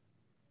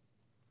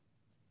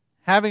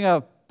 Having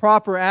a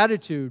proper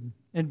attitude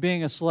in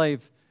being a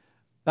slave.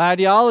 The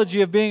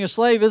ideology of being a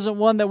slave isn't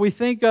one that we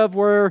think of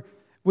where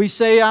we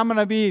say, I'm going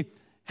to be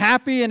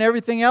happy and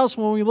everything else,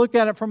 when we look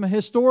at it from a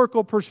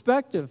historical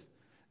perspective.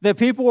 That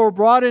people were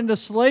brought into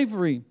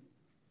slavery.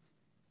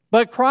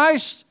 But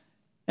Christ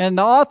and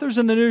the authors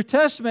in the New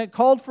Testament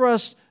called for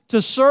us to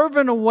serve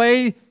in a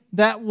way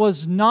that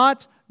was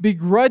not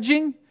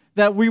begrudging,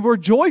 that we were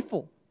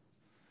joyful.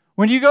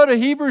 When you go to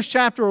Hebrews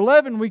chapter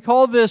 11, we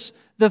call this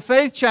the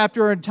faith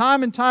chapter, and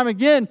time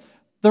again,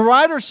 the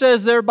writer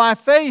says there, by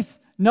faith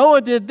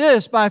Noah did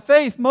this, by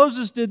faith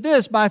Moses did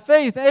this, by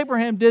faith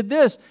Abraham did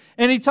this.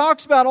 And he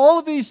talks about all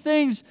of these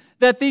things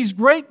that these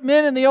great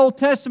men in the Old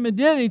Testament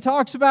did. And he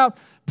talks about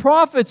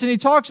prophets, and he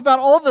talks about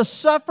all the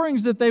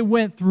sufferings that they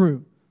went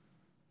through.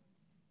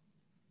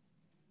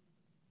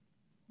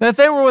 That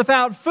they were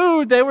without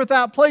food, they were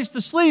without place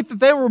to sleep, that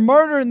they were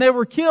murdered and they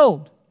were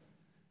killed.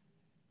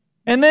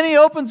 And then he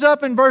opens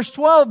up in verse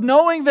 12,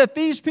 knowing that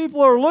these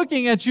people are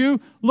looking at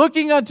you,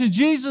 looking unto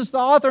Jesus, the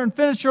author and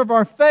finisher of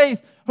our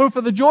faith, who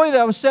for the joy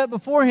that was set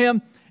before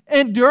Him,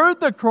 endured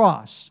the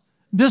cross,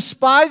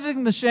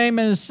 despising the shame,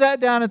 and is sat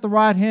down at the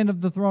right hand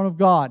of the throne of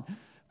God.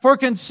 For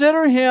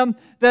consider Him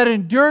that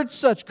endured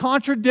such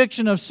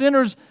contradiction of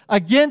sinners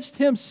against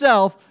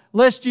Himself,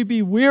 lest you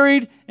be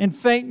wearied and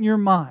faint in your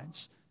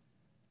minds.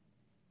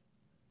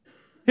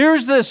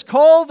 Here's this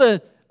call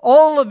that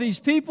all of these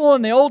people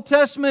in the Old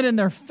Testament and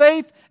their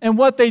faith and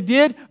what they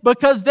did,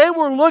 because they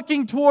were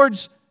looking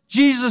towards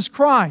Jesus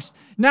Christ.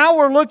 Now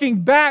we're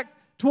looking back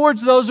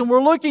towards those, and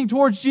we're looking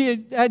towards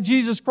at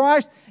Jesus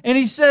Christ, and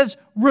He says,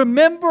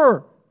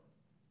 remember.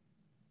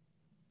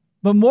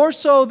 But more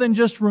so than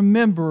just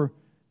remember,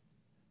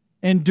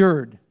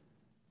 endured.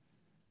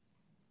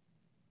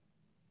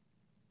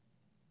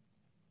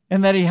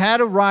 And that He had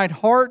a right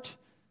heart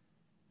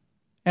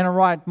and a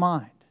right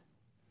mind.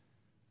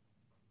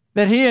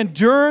 That He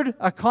endured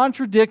a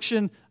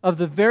contradiction of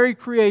the very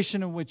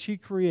creation in which He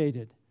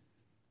created,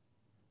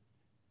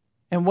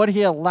 and what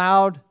He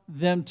allowed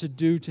them to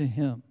do to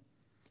Him.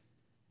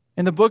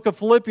 In the book of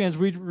Philippians,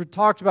 we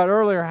talked about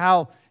earlier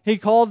how He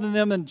called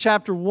them in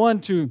chapter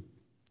 1 to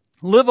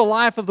live a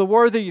life that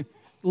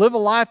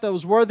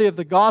was worthy of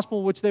the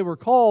gospel which they were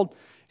called.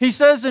 He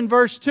says in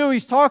verse 2,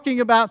 He's talking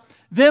about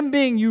them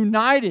being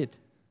united.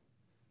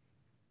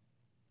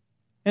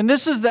 And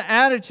this is the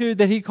attitude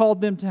that He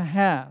called them to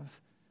have.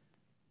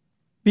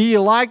 Be ye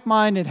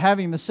like-minded,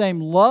 having the same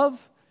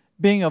love,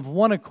 being of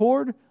one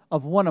accord,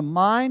 of one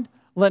mind.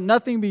 Let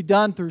nothing be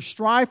done through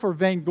strife or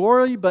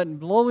vainglory, but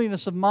in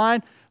lowliness of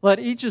mind. Let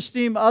each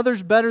esteem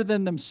others better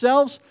than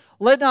themselves.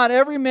 Look not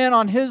every man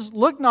on his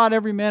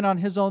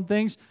own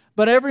things,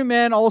 but every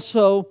man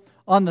also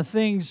on the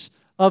things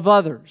of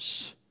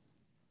others.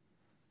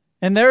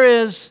 And there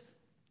is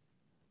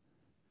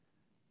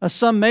a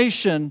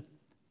summation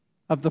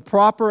of the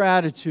proper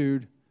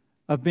attitude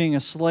of being a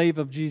slave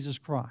of Jesus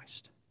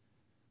Christ.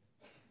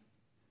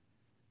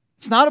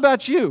 It's not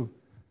about you.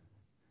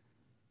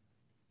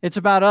 It's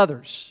about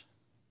others.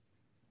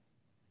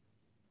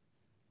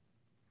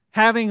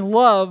 Having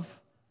love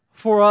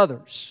for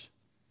others.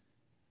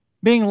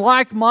 Being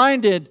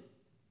like-minded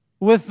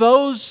with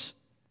those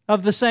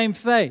of the same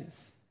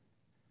faith.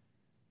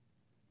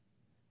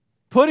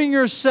 Putting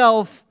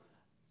yourself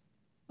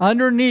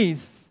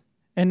underneath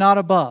and not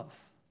above.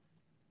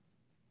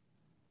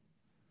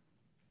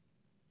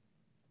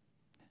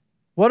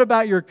 What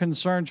about your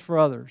concerns for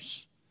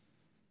others?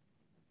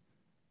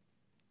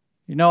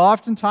 You know,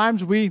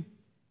 oftentimes we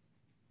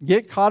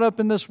get caught up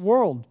in this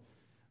world.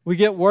 We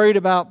get worried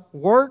about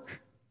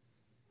work.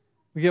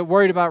 We get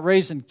worried about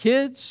raising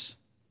kids.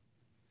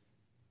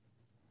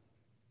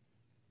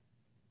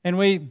 And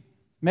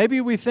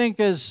maybe we think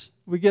as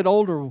we get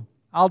older,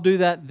 I'll do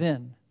that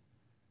then.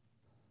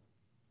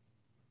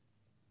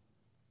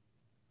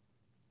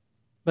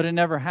 But it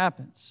never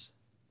happens.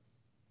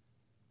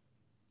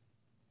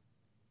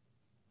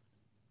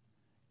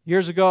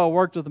 Years ago, I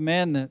worked with a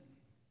man that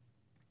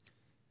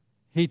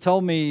he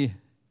told me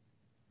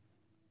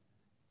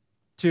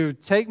to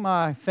take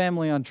my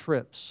family on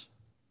trips,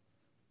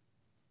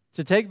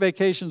 to take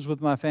vacations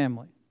with my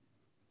family.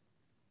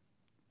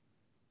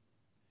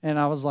 And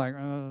I was like,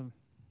 I'm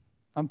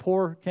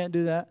poor, can't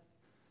do that.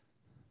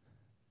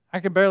 I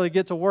can barely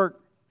get to work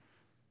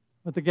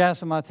with the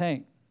gas in my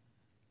tank.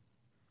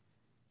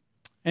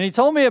 And he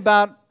told me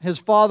about his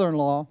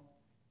father-in-law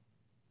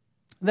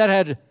that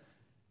had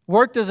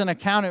worked as an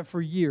accountant for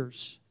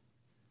years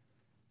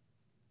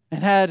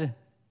and had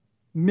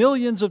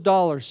millions of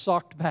dollars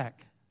socked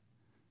back.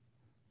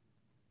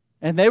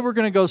 And they were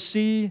going to go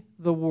see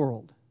the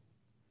world.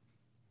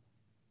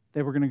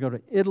 They were going to go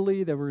to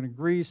Italy, they were going to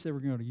Greece, they were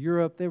going to go to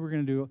Europe, they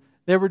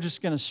were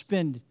just going to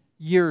spend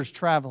years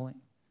traveling.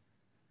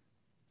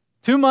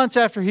 2 months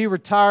after he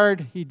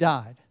retired, he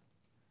died.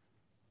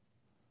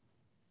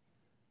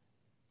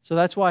 So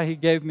that's why he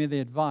gave me the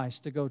advice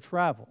to go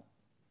travel.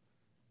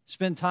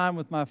 Spend time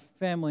with my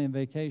family and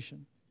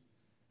vacation.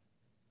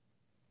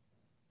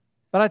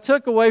 But I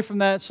took away from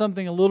that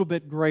something a little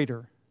bit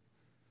greater.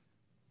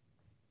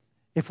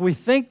 If we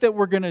think that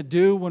we're going to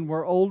do when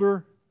we're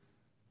older,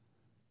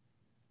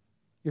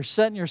 you're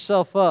setting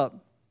yourself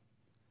up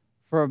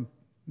for a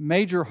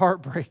major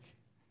heartbreak.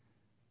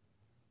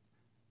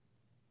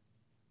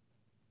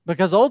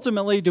 Because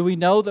ultimately, do we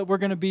know that we're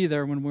going to be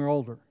there when we're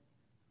older?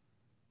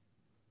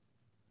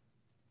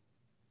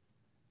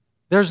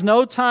 There's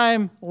no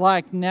time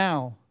like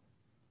now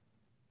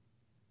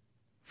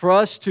for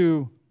us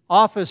to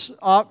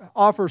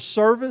offer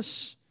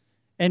service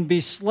and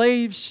be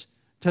slaves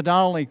to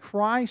not only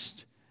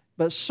Christ,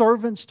 but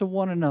servants to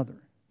one another.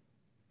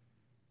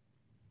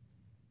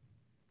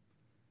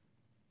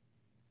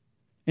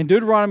 In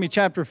Deuteronomy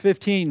chapter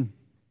 15,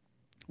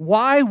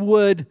 why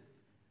would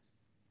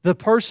the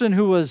person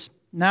who was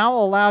now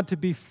allowed to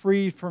be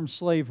freed from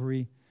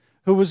slavery,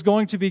 who was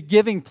going to be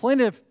giving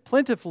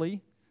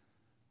plentifully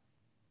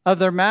of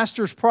their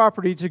master's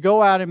property to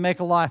go out and make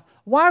a life,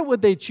 why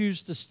would they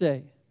choose to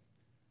stay?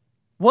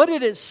 What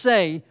did it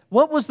say?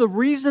 What was the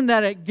reason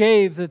that it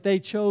gave that they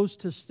chose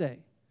to stay?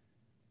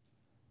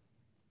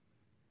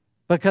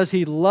 Because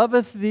he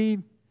loveth thee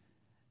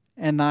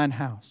and thine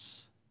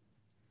house.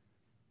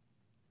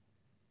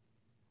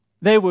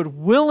 They would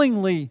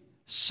willingly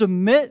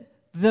submit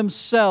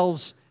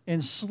themselves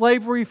in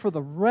slavery for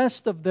the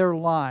rest of their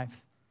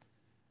life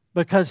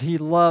because he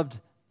loved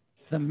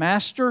the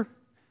master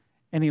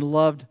and he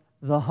loved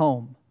the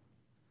home.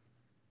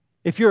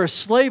 If you're a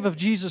slave of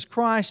Jesus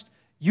Christ,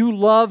 you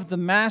love the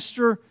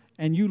master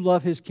and you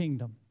love his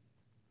kingdom.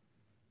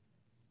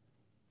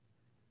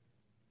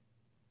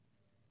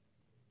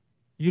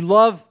 You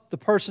love the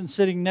person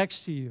sitting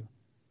next to you,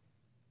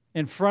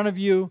 in front of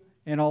you,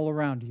 and all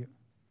around you.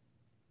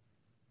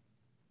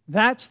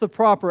 That's the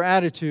proper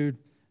attitude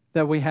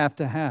that we have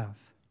to have.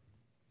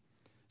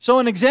 So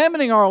in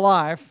examining our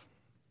life,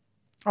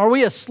 are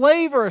we a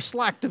slave or a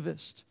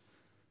slacktivist?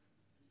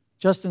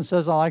 Justin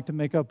says I like to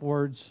make up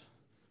words.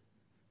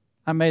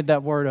 I made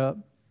that word up.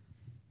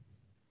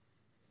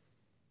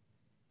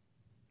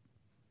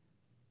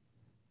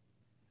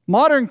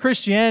 Modern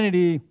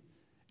Christianity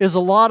is a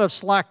lot of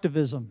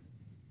slacktivism.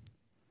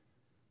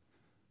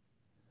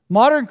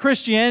 Modern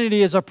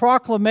Christianity is a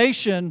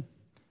proclamation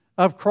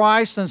of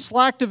Christ, and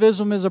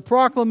slacktivism is a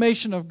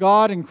proclamation of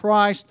God and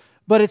Christ,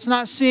 but it's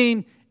not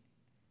seen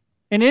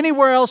in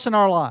anywhere else in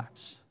our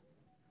lives.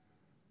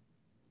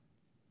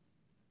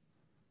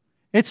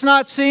 It's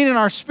not seen in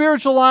our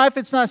spiritual life.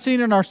 It's not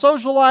seen in our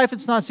social life.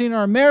 It's not seen in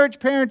our marriage,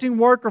 parenting,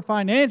 work, or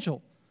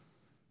financial.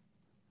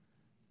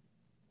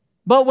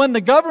 But when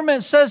the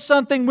government says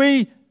something,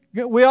 we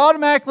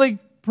automatically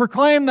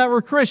proclaim that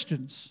we're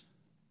Christians.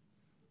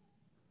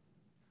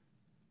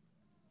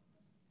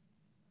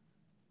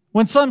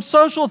 When some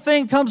social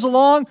thing comes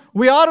along,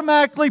 we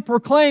automatically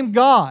proclaim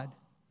God.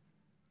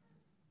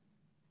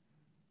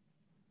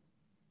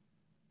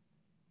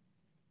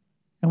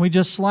 And we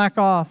just slack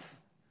off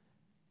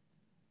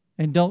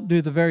and don't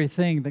do the very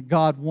thing that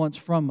God wants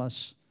from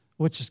us,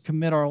 which is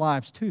commit our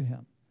lives to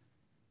Him.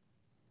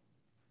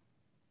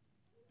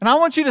 And I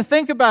want you to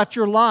think about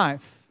your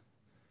life.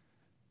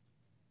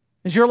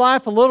 Is your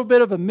life a little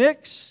bit of a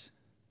mix?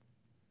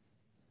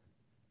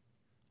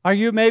 Are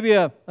you maybe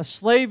a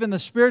slave in the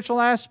spiritual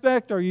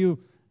aspect? Are you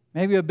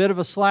maybe a bit of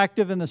a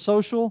slacktive in the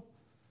social?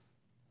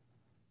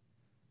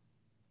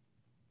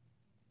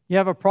 You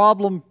have a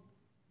problem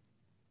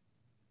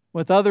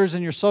with others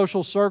in your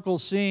social circle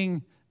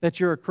seeing that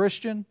you're a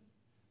Christian?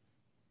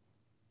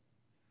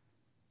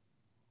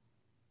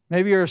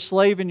 Maybe you're a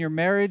slave in your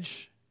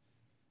marriage,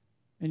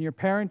 in your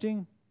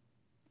parenting.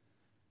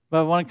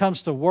 But when it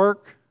comes to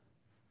work,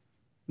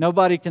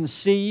 Nobody can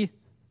see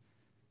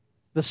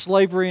the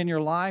slavery in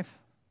your life.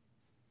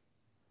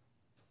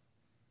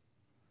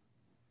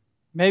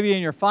 Maybe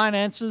in your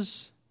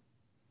finances.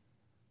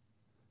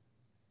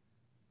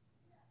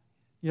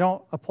 You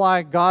don't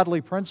apply godly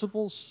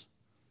principles.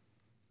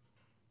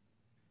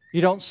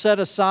 You don't set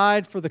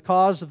aside for the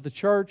cause of the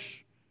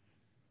church.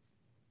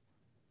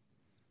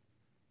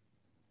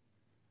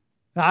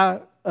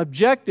 Our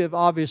objective,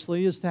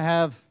 obviously, is to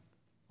have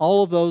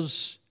all of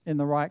those in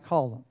the right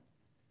column.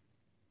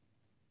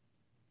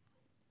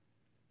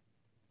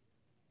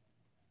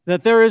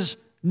 That there is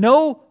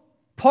no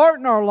part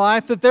in our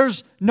life, that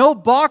there's no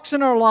box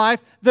in our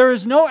life, there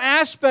is no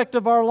aspect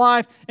of our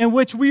life in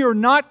which we are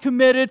not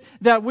committed,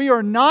 that we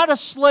are not a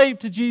slave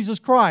to Jesus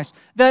Christ,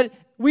 that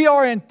we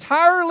are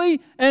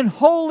entirely and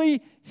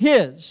wholly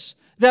His,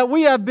 that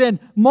we have been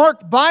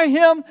marked by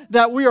Him,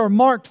 that we are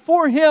marked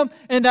for Him,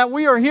 and that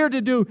we are here to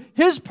do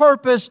His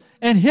purpose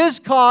and His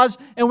cause,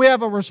 and we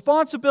have a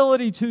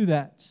responsibility to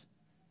that.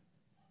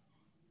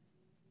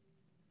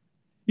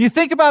 You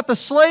think about the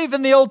slave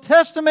in the Old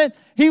Testament,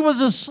 he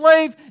was a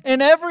slave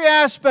in every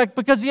aspect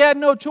because he had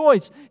no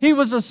choice. He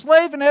was a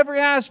slave in every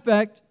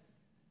aspect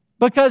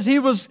because he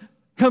was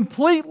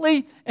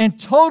completely and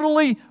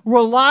totally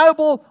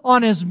reliable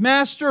on his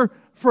master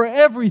for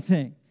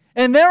everything.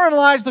 And therein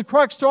lies the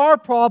crux to our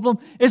problem,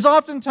 is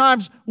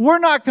oftentimes we're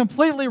not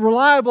completely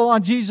reliable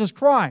on Jesus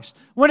Christ.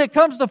 When it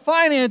comes to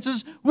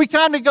finances, we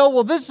kind of go,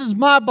 well, this is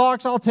my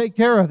box, I'll take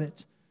care of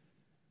it.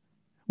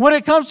 When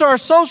it comes to our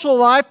social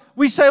life,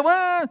 we say,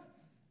 well,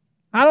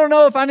 I don't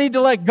know if I need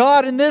to let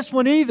God in this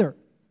one either.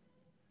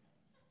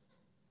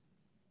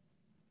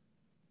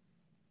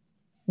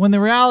 When the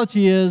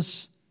reality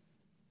is,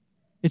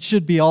 it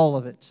should be all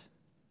of it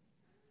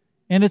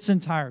in its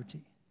entirety.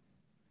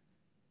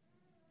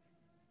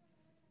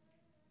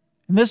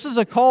 And this is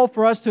a call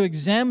for us to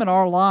examine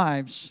our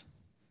lives.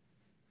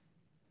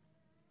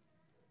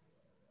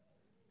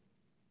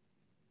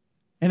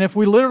 And if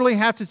we literally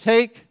have to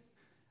take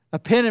a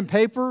pen and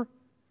paper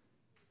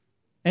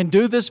and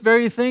do this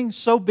very thing,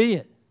 so be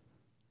it.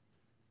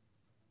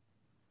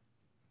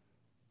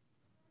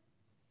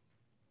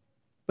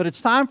 But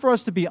it's time for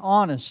us to be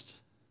honest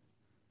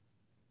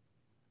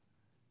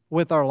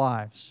with our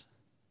lives.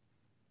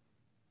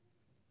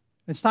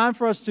 It's time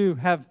for us to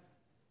have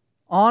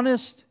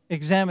honest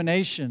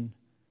examination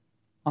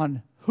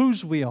on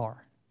whose we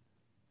are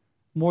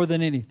more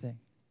than anything.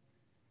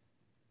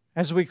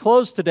 As we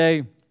close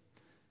today,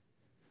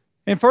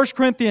 in 1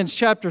 Corinthians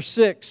chapter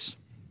 6,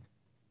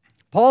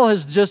 Paul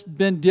has just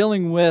been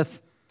dealing with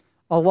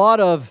a lot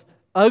of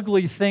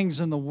ugly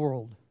things in the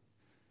world.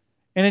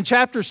 And in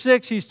chapter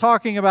 6, he's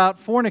talking about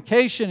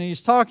fornication, and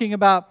he's talking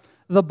about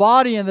the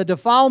body and the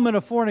defilement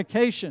of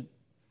fornication.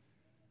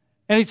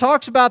 And he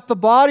talks about the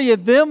body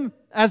of them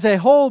as a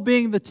whole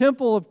being the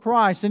temple of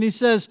Christ. And he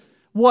says,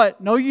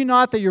 what? Know you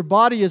not that your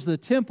body is the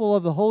temple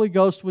of the Holy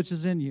Ghost which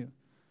is in you?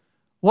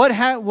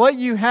 What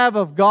you have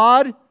of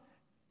God,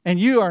 and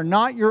you are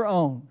not your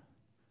own.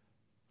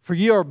 For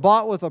you are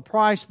bought with a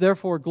price,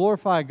 therefore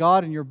glorify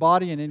God in your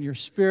body and in your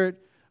spirit,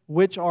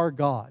 which are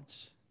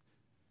God's.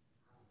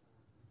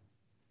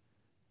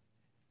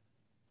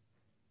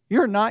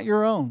 You're not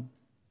your own.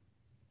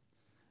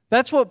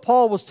 That's what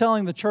Paul was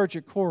telling the church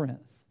at Corinth.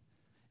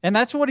 And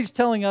that's what he's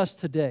telling us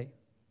today.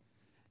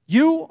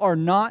 You are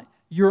not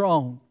your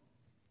own.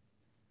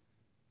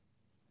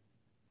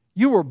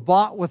 You were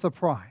bought with a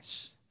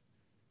price.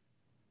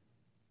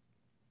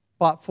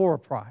 Bought for a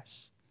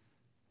price.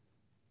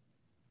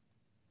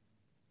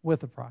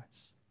 With a price.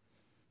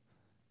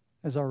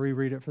 As I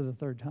reread it for the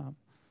third time.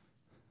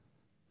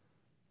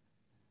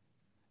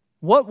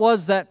 What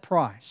was that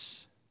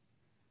price?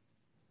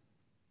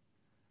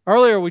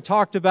 Earlier we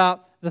talked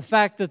about the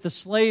fact that the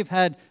slave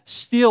had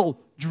steel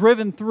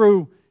driven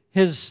through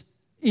his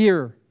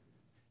ear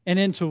and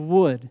into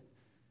wood.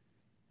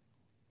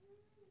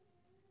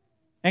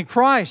 And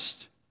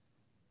Christ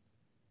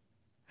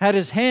had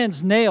his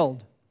hands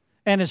nailed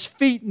and his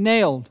feet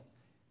nailed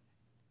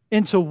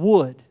into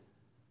wood,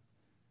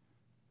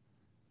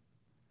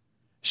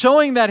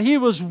 showing that he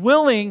was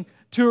willing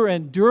to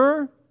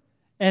endure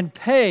and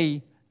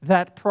pay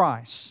that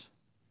price.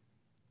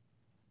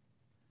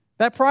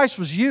 That price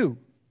was you.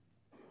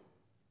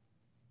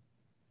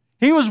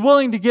 He was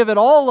willing to give it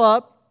all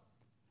up,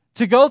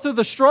 to go through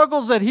the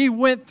struggles that he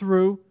went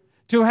through,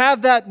 to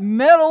have that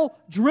metal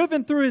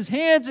driven through his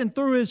hands and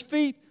through his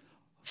feet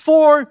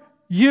for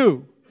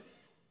you.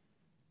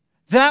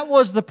 That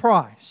was the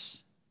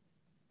price.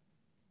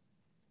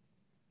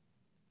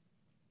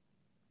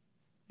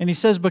 And he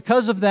says,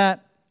 because of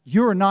that,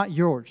 you are not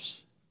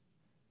yours.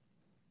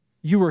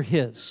 You are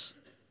His.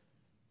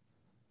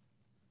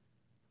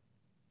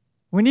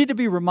 We need to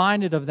be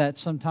reminded of that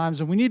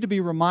sometimes, and we need to be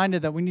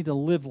reminded that we need to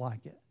live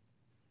like it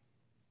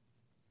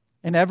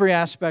in every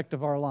aspect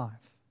of our life.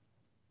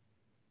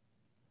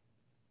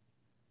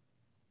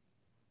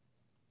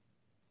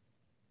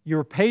 You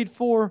are paid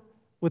for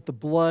with the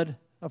blood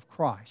of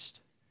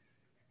Christ.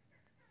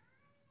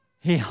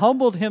 He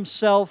humbled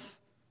Himself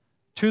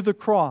to the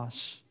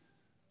cross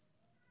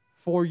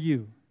for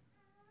you.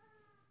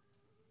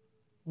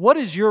 What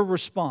is your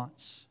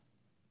response?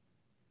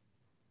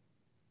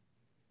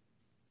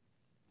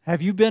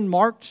 Have you been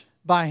marked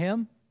by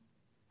Him?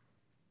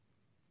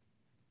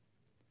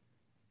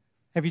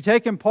 Have you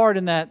taken part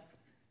in that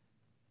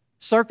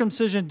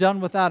circumcision done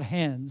without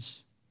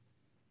hands,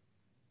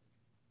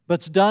 but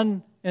it's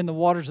done in the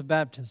waters of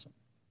baptism?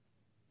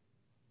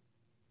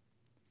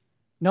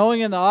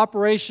 Knowing in the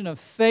operation of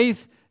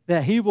faith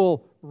that He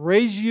will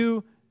raise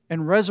you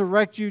and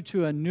resurrect you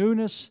to a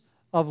newness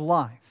of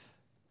life.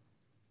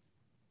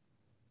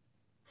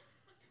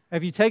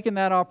 Have you taken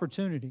that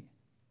opportunity?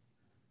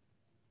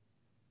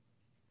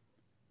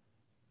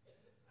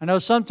 I know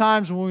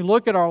sometimes when we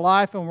look at our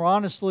life and we're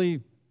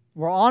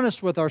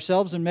honest with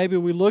ourselves, and maybe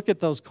we look at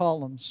those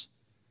columns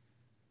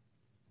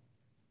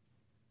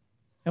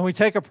and we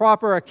take a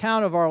proper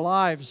account of our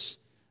lives,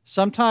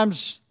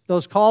 sometimes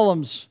those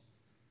columns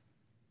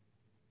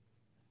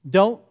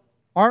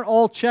aren't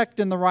all checked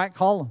in the right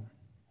column.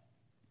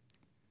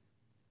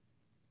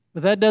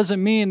 But that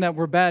doesn't mean that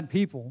we're bad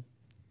people.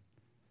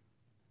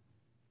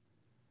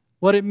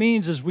 What it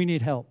means is we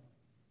need help.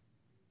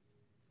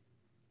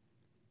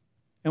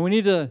 And we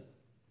need to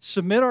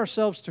submit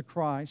ourselves to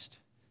Christ.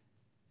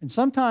 And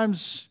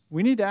sometimes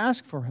we need to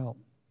ask for help.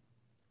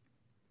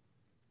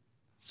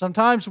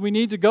 Sometimes we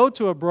need to go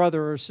to a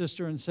brother or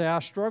sister and say, I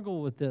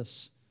struggle with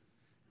this.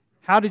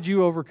 How did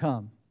you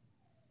overcome?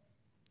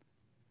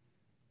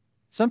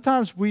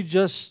 Sometimes we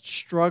just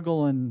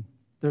struggle and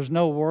there's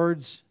no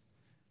words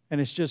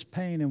and it's just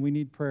pain and we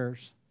need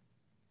prayers.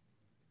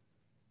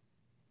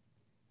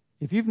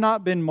 If you've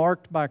not been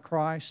marked by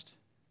Christ,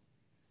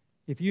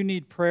 if you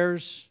need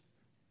prayers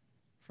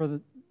for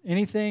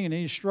anything and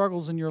any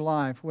struggles in your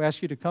life, we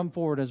ask you to come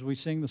forward as we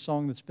sing the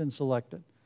song that's been selected.